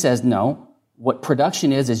 But he says, no, what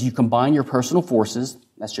production is you combine your personal forces,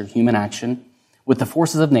 that's your human action, with the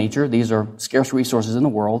forces of nature, these are scarce resources in the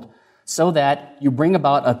world, so that you bring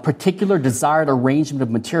about a particular desired arrangement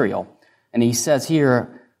of material. And he says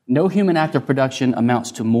here, no human act of production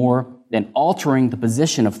amounts to more than altering the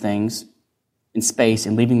position of things in space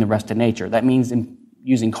and leaving the rest to nature. That means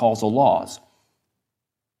using causal laws.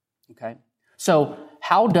 Okay? So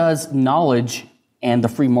how does knowledge and the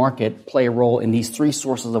free market play a role in these three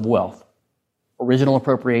sources of wealth? Original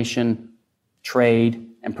appropriation, trade,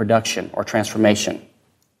 and production or transformation.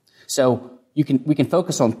 So we can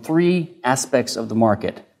focus on three aspects of the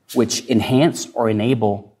market which enhance or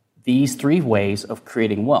enable these three ways of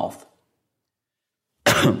creating wealth.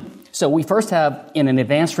 So we first have, in an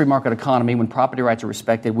advanced free market economy, when property rights are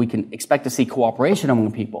respected, we can expect to see cooperation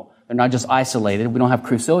among people. They're not just isolated. We don't have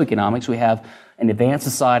Crusoe economics. We have an advanced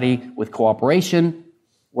society with cooperation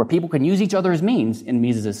where people can use each other as means, in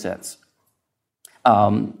Mises' sense.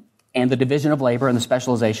 And the division of labor and the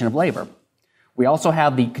specialization of labor. We also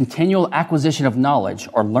have the continual acquisition of knowledge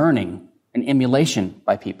or learning and emulation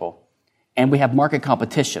by people. And we have market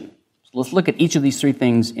competition. So let's look at each of these three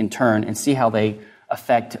things in turn and see how they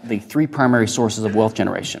affect the three primary sources of wealth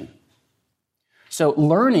generation. So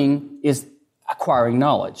learning is acquiring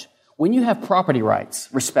knowledge. When you have property rights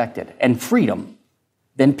respected and freedom,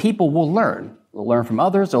 then people will learn. They'll learn from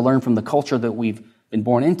others, they'll learn from the culture that we've been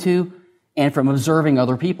born into, and from observing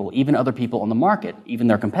other people, even other people on the market, even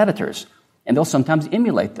their competitors. And they'll sometimes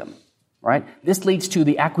emulate them, right? This leads to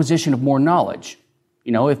the acquisition of more knowledge.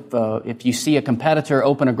 You know, if you see a competitor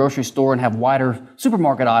open a grocery store and have wider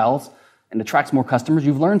supermarket aisles and attracts more customers,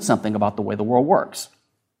 you've learned something about the way the world works.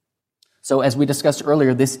 So as we discussed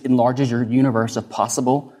earlier, this enlarges your universe of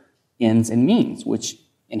possible ends and means, which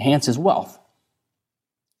enhances wealth.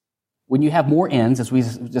 When you have more ends, as we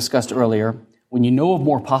discussed earlier, when you know of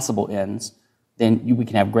more possible ends, then we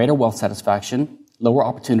can have greater wealth satisfaction, lower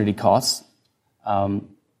opportunity costs.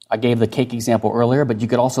 I gave the cake example earlier, but you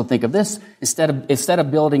could also think of this. Instead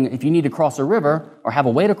of building, if you need to cross a river or have a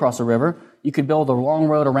way to cross a river, you could build a long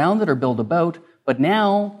road around it or build a boat. But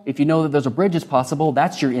now, if you know that there's a bridge is possible,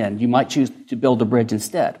 that's your end. You might choose to build a bridge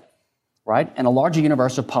instead, right? And a larger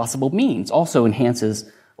universe of possible means also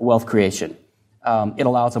enhances wealth creation. It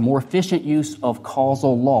allows a more efficient use of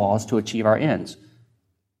causal laws to achieve our ends.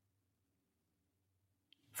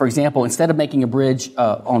 For example, instead of making a bridge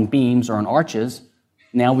on beams or on arches,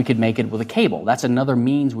 now we could make it with a cable. That's another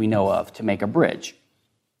means we know of to make a bridge.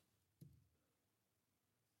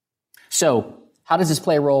 So, how does this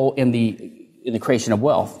play a role in the creation of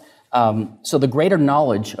wealth? So the greater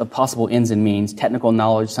knowledge of possible ends and means, technical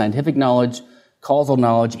knowledge, scientific knowledge, causal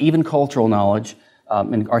knowledge, even cultural knowledge,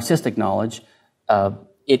 and artistic knowledge,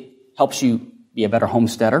 it helps you be a better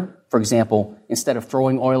homesteader. For example, instead of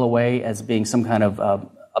throwing oil away as being some kind of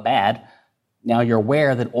a bad, now you're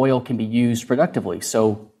aware that oil can be used productively.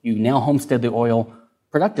 So you now homestead the oil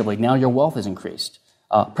productively. Now your wealth is increased.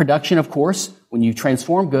 Production, of course, when you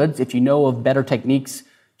transform goods, if you know of better techniques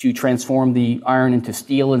to transform the iron into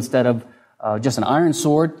steel instead of just an iron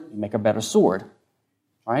sword, you make a better sword,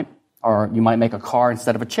 right? Or you might make a car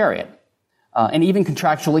instead of a chariot. And even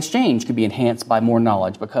contractual exchange can be enhanced by more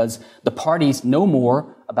knowledge because the parties know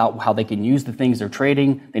more about how they can use the things they're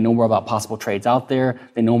trading. They know more about possible trades out there.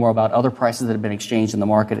 They know more about other prices that have been exchanged in the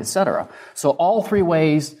market, etc. So all three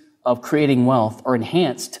ways of creating wealth are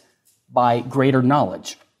enhanced by greater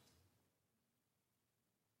knowledge.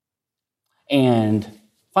 And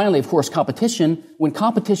finally, of course, competition. When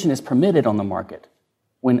competition is permitted on the market,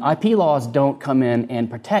 when IP laws don't come in and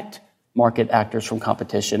protect market actors from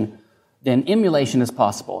competition, then emulation is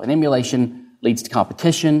possible. And emulation leads to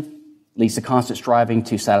competition, leads to constant striving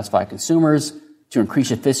to satisfy consumers, to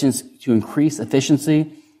increase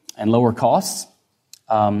efficiency and lower costs.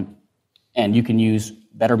 And you can use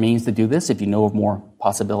better means to do this if you know of more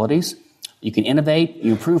possibilities. You can innovate,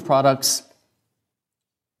 you improve products,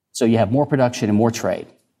 so you have more production and more trade.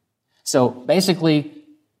 So basically,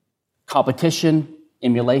 competition,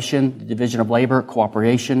 emulation, the division of labor,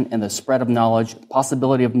 cooperation, and the spread of knowledge,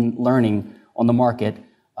 possibility of learning on the market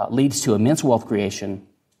leads to immense wealth creation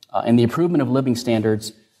and the improvement of living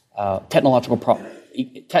standards, technological,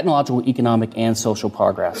 economic, and social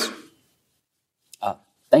progress.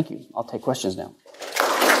 Thank you. I'll take questions now.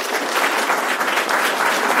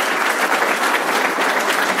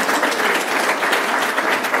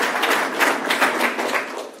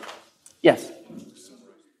 Yes.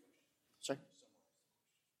 Sorry?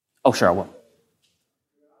 Oh, sure, I will.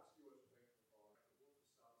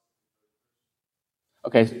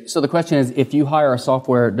 Okay, so the question is, if you hire a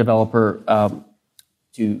software developer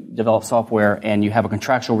to develop software and you have a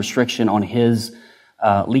contractual restriction on his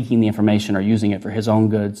leaking the information or using it for his own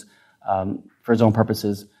goods, for his own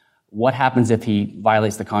purposes, what happens if he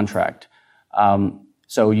violates the contract?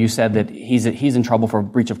 So you said that he's in trouble for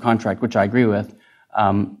breach of contract, which I agree with.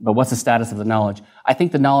 But what's the status of the knowledge? I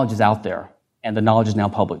think the knowledge is out there, and the knowledge is now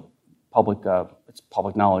public. It's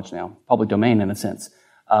public knowledge now, public domain in a sense,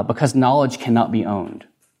 because knowledge cannot be owned.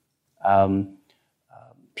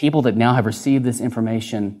 People that now have received this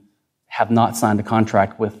information have not signed a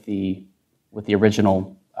contract with the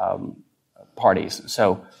original parties,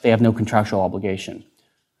 so they have no contractual obligation.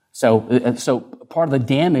 So part of the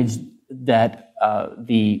damage that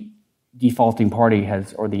the defaulting party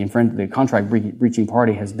has, or the contract breaching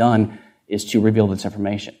party has done, is to reveal this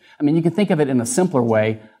information. I mean, you can think of it in a simpler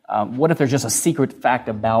way. What if there's just a secret fact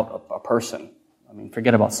about a person? I mean,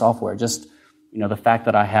 forget about software. Just, the fact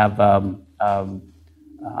that I have, I'm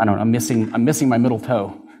missing my middle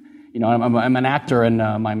toe. I'm an actor, and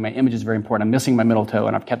my image is very important. I'm missing my middle toe,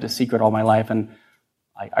 and I've kept it secret all my life. And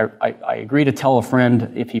I agree to tell a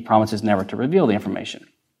friend if he promises never to reveal the information.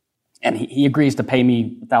 And he agrees to pay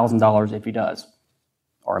me $1,000 if he does,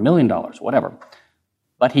 or $1 million, whatever.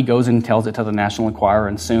 But he goes and tells it to the National Enquirer,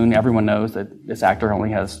 and soon everyone knows that this actor only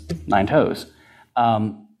has 9 toes.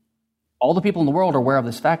 All the people in the world are aware of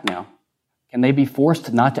this fact now. Can they be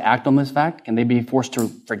forced not to act on this fact? Can they be forced to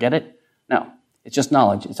forget it? No. It's just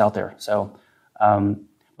knowledge. It's out there. So,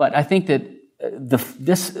 but I think that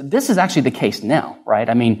this is actually the case now, right?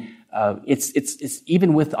 I mean, it's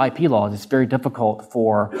even with IP laws, it's very difficult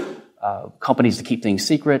for companies to keep things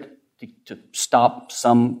secret, to stop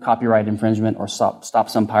some copyright infringement or stop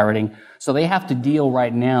some pirating. So they have to deal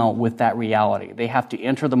right now with that reality. They have to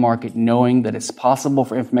enter the market knowing that it's possible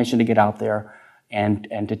for information to get out there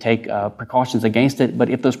and to take precautions against it. But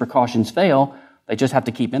if those precautions fail, they just have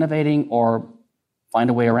to keep innovating or find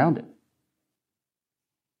a way around it.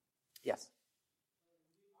 Yes.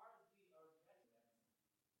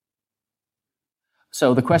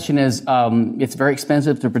 So the question is, it's very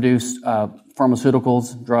expensive to produce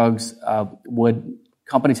pharmaceuticals, drugs. Would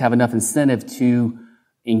companies have enough incentive to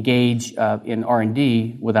engage in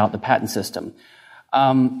R&D without the patent system?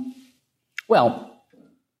 Well,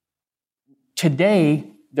 today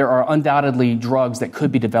there are undoubtedly drugs that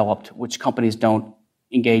could be developed which companies don't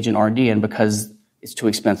engage in R&D in because it's too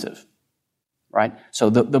expensive, right?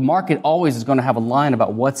 So the market always is going to have a line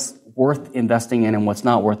about what's worth investing in and what's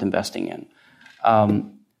not worth investing in.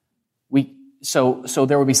 So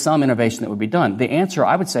there would be some innovation that would be done. The answer,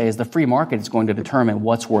 I would say, is the free market is going to determine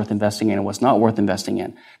what's worth investing in and what's not worth investing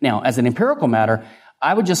in. Now, as an empirical matter,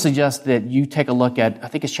 I would just suggest that you take a look at, I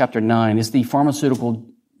think it's chapter 9, is the pharmaceutical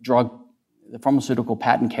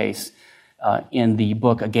patent case in the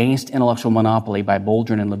book Against Intellectual Monopoly by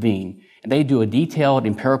Boldrin and Levine. And they do a detailed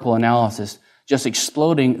empirical analysis just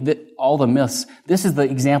exploding all the myths. This is the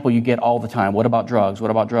example you get all the time. What about drugs?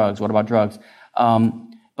 What about drugs? What about drugs?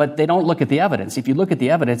 But they don't look at the evidence. If you look at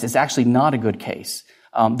the evidence, it's actually not a good case.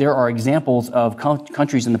 There are examples of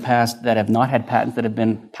countries in the past that have not had patents that have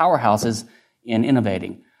been powerhouses in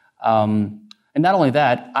innovating. And not only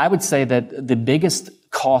that, I would say that the biggest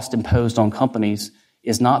cost imposed on companies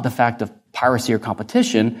is not the fact of piracy or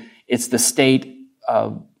competition, it's the state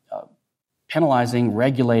penalizing,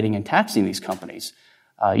 regulating, and taxing these companies.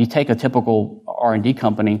 You take a typical R&D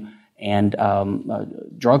company and a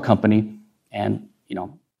drug company, and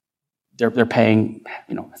they're paying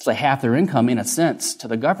it's like half their income in a sense to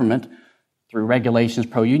the government through regulations,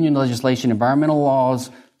 pro-union legislation, environmental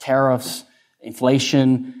laws, tariffs,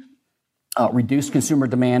 inflation, reduce consumer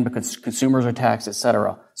demand because consumers are taxed, et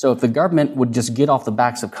cetera. So if the government would just get off the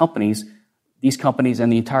backs of companies, these companies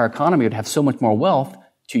and the entire economy would have so much more wealth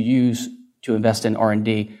to use to invest in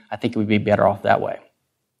R&D. I think it would be better off that way.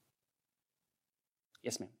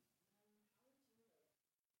 Yes, ma'am.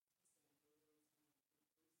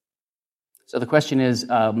 So the question is,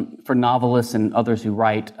 for novelists and others who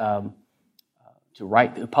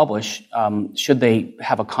publish, should they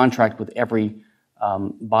have a contract with every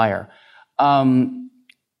buyer? I mean,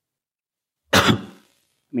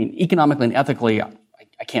 economically and ethically,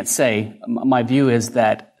 I can't say. My view is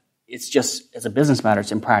that it's just, as a business matter,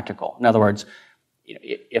 it's impractical. In other words,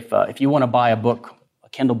 if you want to buy a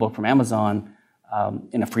Kindle book from Amazon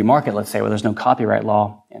in a free market, let's say, where there's no copyright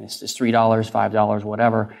law, and it's just $3, $5,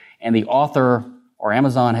 whatever, and the author or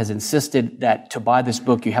Amazon has insisted that to buy this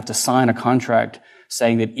book, you have to sign a contract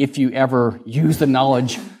saying that if you ever use the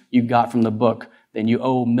knowledge you got from the book, then you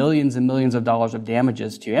owe millions and millions of dollars of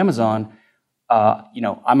damages to Amazon.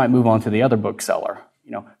 I might move on to the other bookseller.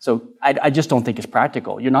 So I just don't think it's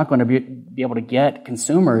practical. You're not going to be able to get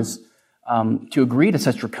consumers to agree to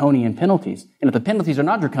such draconian penalties. And if the penalties are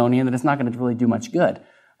not draconian, then it's not going to really do much good.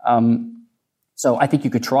 So I think you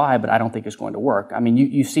could try, but I don't think it's going to work. I mean,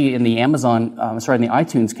 you see in the in the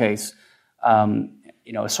iTunes case,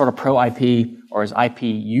 as sort of pro-IP or as IP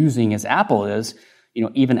using as Apple is,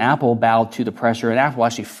 even Apple bowed to the pressure, and Apple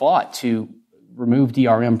actually fought to remove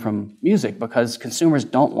DRM from music because consumers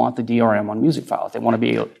don't want the DRM on music files. They want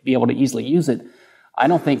to be able to easily use it. I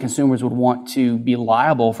don't think consumers would want to be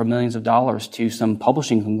liable for millions of dollars to some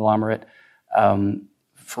publishing conglomerate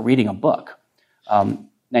for reading a book.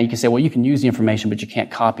 Now you can say, well, you can use the information, but you can't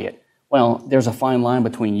copy it. Well, there's a fine line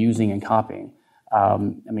between using and copying.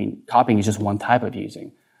 Copying is just one type of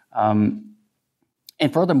using. And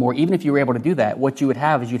furthermore, even if you were able to do that, what you would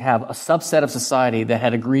have is you'd have a subset of society that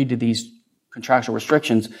had agreed to these contractual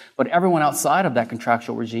restrictions, but everyone outside of that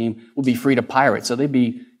contractual regime would be free to pirate. So they'd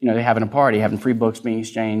be, they're having a party, having free books being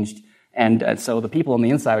exchanged, and so the people on the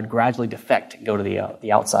inside would gradually defect and go to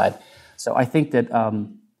the outside. So I think that,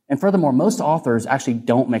 and furthermore, most authors actually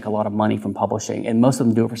don't make a lot of money from publishing, and most of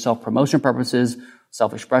them do it for self-promotion purposes,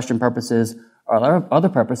 self-expression purposes, or other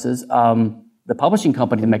purposes. The publishing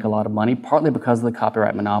companies make a lot of money, partly because of the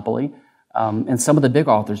copyright monopoly, and some of the big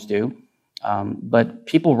authors do. But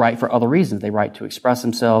people write for other reasons. They write to express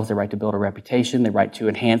themselves, they write to build a reputation, they write to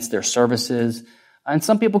enhance their services. And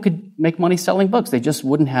some people could make money selling books. They just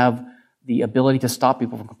wouldn't have the ability to stop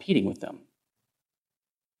people from competing with them.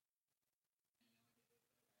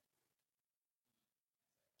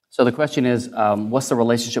 So the question is, what's the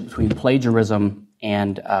relationship between plagiarism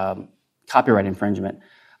and copyright infringement?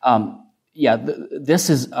 This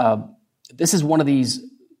is one of these.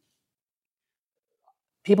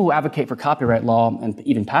 People who advocate for copyright law and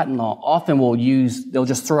even patent law often they'll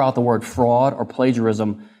just throw out the word fraud or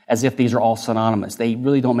plagiarism as if these are all synonymous. They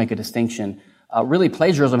really don't make a distinction. Really,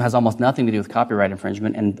 plagiarism has almost nothing to do with copyright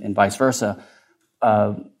infringement and vice versa.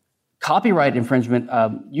 Copyright infringement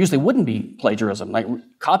usually wouldn't be plagiarism. Like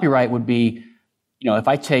copyright would be, if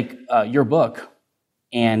I take your book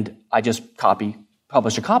and I just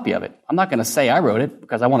publish a copy of it. I'm not going to say I wrote it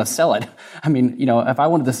because I want to sell it. I mean, if I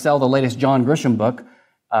wanted to sell the latest John Grisham book,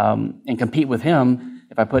 and compete with him,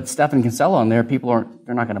 if I put Stephan Kinsella on there, they're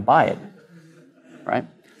not going to buy it, right?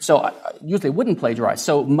 So I usually wouldn't plagiarize.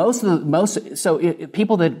 So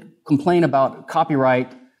people that complain about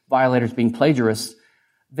copyright violators being plagiarists,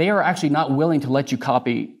 they are actually not willing to let you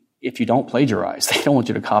copy if you don't plagiarize. They don't want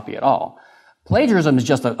you to copy at all. Plagiarism is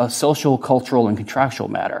just a social, cultural, and contractual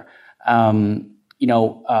matter.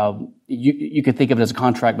 You could think of it as a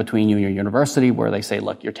contract between you and your university where they say,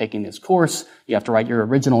 look, you're taking this course, you have to write your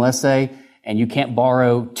original essay, and you can't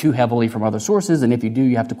borrow too heavily from other sources, and if you do,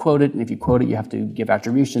 you have to quote it, and if you quote it, you have to give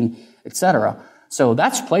attribution, etc. So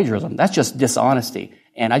that's plagiarism. That's just dishonesty.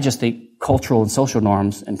 And I just think cultural and social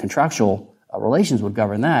norms and contractual relations would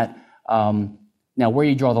govern that. Now, where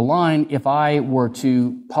you draw the line, if I were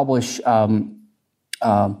to publish Stephan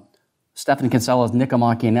Kinsella's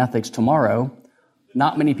Nicomachean Ethics tomorrow,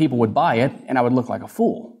 not many people would buy it, and I would look like a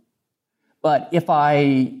fool. But if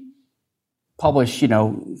I publish,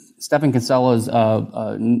 Stephan Kinsella's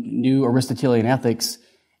new Aristotelian Ethics,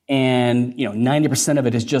 and 90% of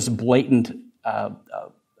it is just blatant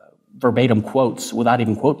verbatim quotes without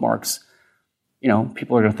even quote marks,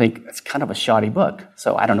 people are going to think it's kind of a shoddy book.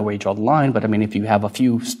 So I don't know where you draw the line, but I mean, if you have a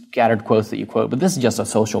few scattered quotes that you quote, but this is just a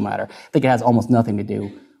social matter. I think it has almost nothing to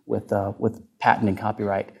do with patent and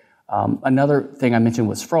copyright. Another thing I mentioned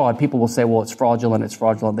was fraud. People will say, well, it's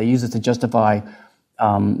fraudulent. They use it to justify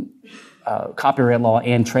copyright law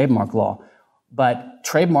and trademark law. But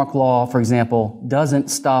trademark law, for example, doesn't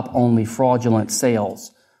stop only fraudulent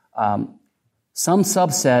sales. Some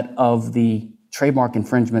subset of the trademark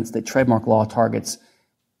infringements that trademark law targets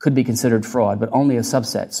could be considered fraud, but only a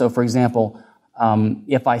subset. So, for example,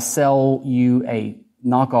 if I sell you a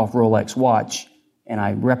knockoff Rolex watch and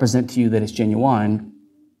I represent to you that it's genuine,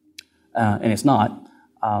 and it's not,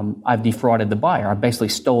 I've defrauded the buyer. I've basically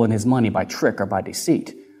stolen his money by trick or by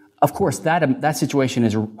deceit. Of course, that situation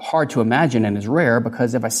is hard to imagine and is rare,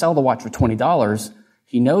 because if I sell the watch for $20,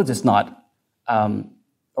 he knows it's not a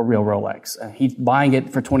real Rolex. He's buying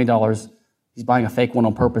it for $20. He's buying a fake one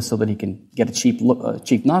on purpose so that he can get a cheap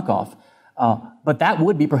knockoff. But that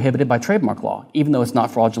would be prohibited by trademark law, even though it's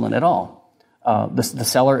not fraudulent at all. The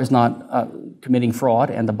seller is not committing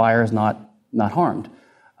fraud, and the buyer is not harmed.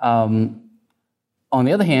 On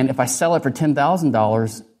the other hand, if I sell it for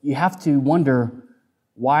 $10,000, you have to wonder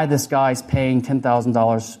why this guy's paying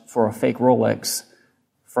 $10,000 for a fake Rolex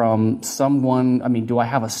from someone. I mean, do I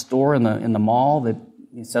have a store in the mall that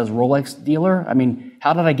it says Rolex dealer? I mean,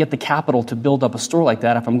 how did I get the capital to build up a store like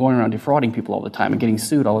that if I'm going around defrauding people all the time and getting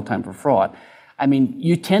sued all the time for fraud? I mean,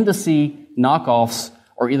 you tend to see knockoffs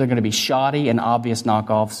are either going to be shoddy and obvious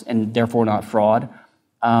knockoffs and therefore not fraud,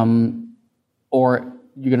 or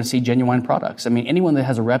you're going to see genuine products. I mean, anyone that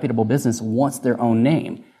has a reputable business wants their own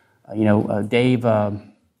name. Dave,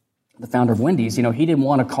 the founder of Wendy's, he didn't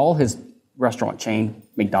want to call his restaurant chain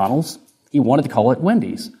McDonald's. He wanted to call it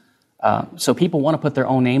Wendy's. So people want to put their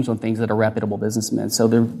own names on things that are reputable businessmen. So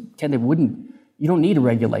you don't need to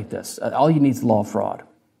regulate this. All you need is the law of fraud.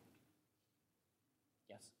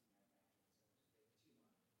 Yes.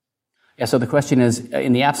 Yeah, so the question is,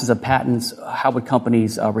 in the absence of patents, how would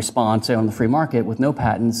companies respond, say, on the free market with no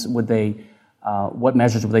patents? What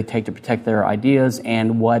measures would they take to protect their ideas,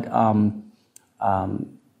 and what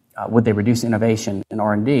would they reduce innovation in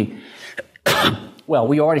R&D? Well,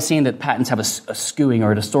 we already seen that patents have a skewing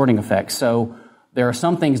or a distorting effect. So there are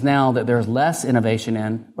some things now that there's less innovation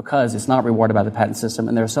in because it's not rewarded by the patent system,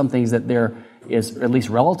 and there are some things that there is at least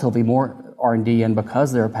relatively more R&D in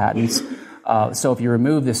because there are patents. So if you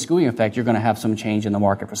remove this skewing effect, you're going to have some change in the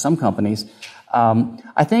market for some companies.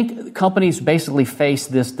 I think companies basically face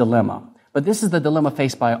this dilemma. But this is the dilemma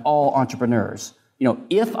faced by all entrepreneurs.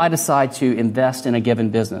 If I decide to invest in a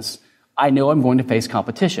given business, I know I'm going to face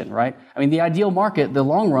competition, right? I mean, the ideal market, the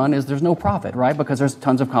long run, is there's no profit, right? Because there's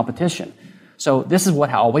tons of competition. So this is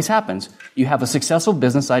what always happens. You have a successful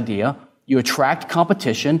business idea, you attract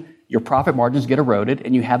competition, your profit margins get eroded,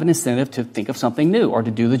 and you have an incentive to think of something new or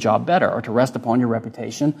to do the job better or to rest upon your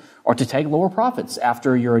reputation or to take lower profits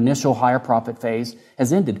after your initial higher profit phase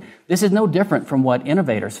has ended. This is no different from what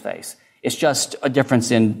innovators face. It's just a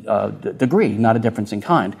difference in degree, not a difference in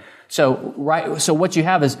kind. So what you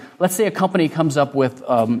have is, let's say a company comes up with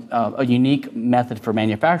a unique method for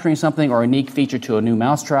manufacturing something or a unique feature to a new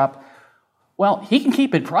mousetrap. Well, he can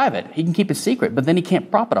keep it private. He can keep it secret, but then he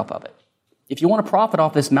can't profit off of it. If you want to profit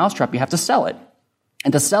off this mousetrap, you have to sell it.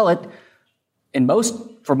 And to sell it,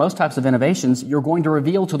 for most types of innovations, you're going to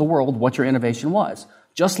reveal to the world what your innovation was.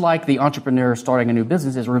 Just like the entrepreneur starting a new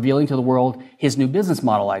business is revealing to the world his new business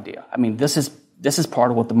model idea. I mean, this is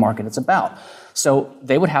part of what the market is about. So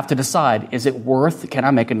they would have to decide, can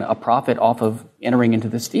I make a profit off of entering into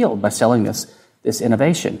this field by selling this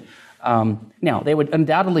innovation? Now, they would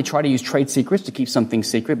undoubtedly try to use trade secrets to keep something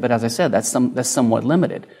secret, but as I said, that's somewhat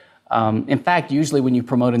limited. In fact, usually when you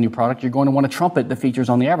promote a new product, you're going to want to trumpet the features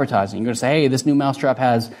on the advertising. You're going to say, hey, this new mousetrap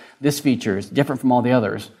has this feature. It's different from all the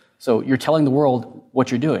others. So you're telling the world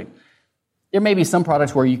what you're doing. There may be some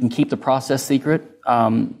products where you can keep the process secret.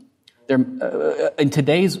 In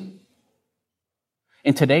today's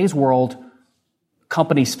world,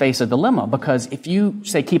 companies face a dilemma because if you,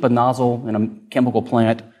 say, keep a nozzle in a chemical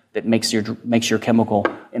plant that makes your chemical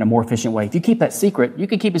in a more efficient way, if you keep that secret, you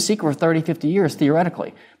could keep it secret for 30, 50 years,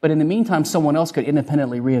 theoretically. But in the meantime, someone else could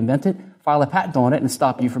independently reinvent it, file a patent on it, and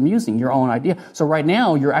stop you from using your own idea. So right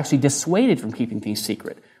now, you're actually dissuaded from keeping things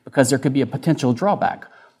secret because there could be a potential drawback.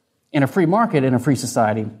 In a free market, in a free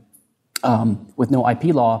society, with no IP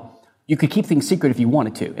law, you could keep things secret if you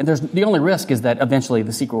wanted to. And the only risk is that eventually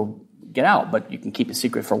the secret will get out, but you can keep it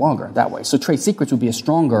secret for longer that way. So trade secrets would be a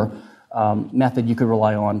stronger method you could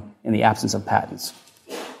rely on in the absence of patents.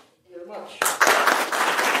 Thank you very much.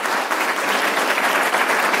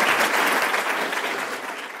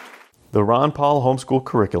 The Ron Paul Homeschool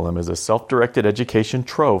Curriculum is a self-directed education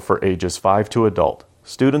trove for ages 5 to adult.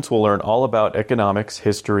 Students will learn all about economics,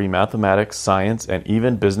 history, mathematics, science, and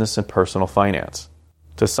even business and personal finance.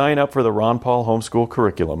 To sign up for the Ron Paul Homeschool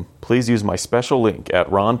Curriculum, please use my special link at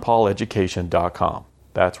ronpauleducation.com.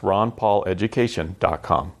 That's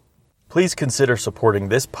ronpauleducation.com. Please consider supporting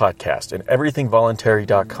this podcast and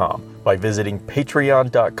everythingvoluntary.com by visiting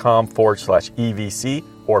patreon.com/EVC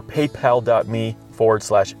or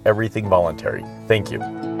paypal.me/everythingvoluntary. Thank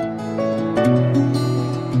you.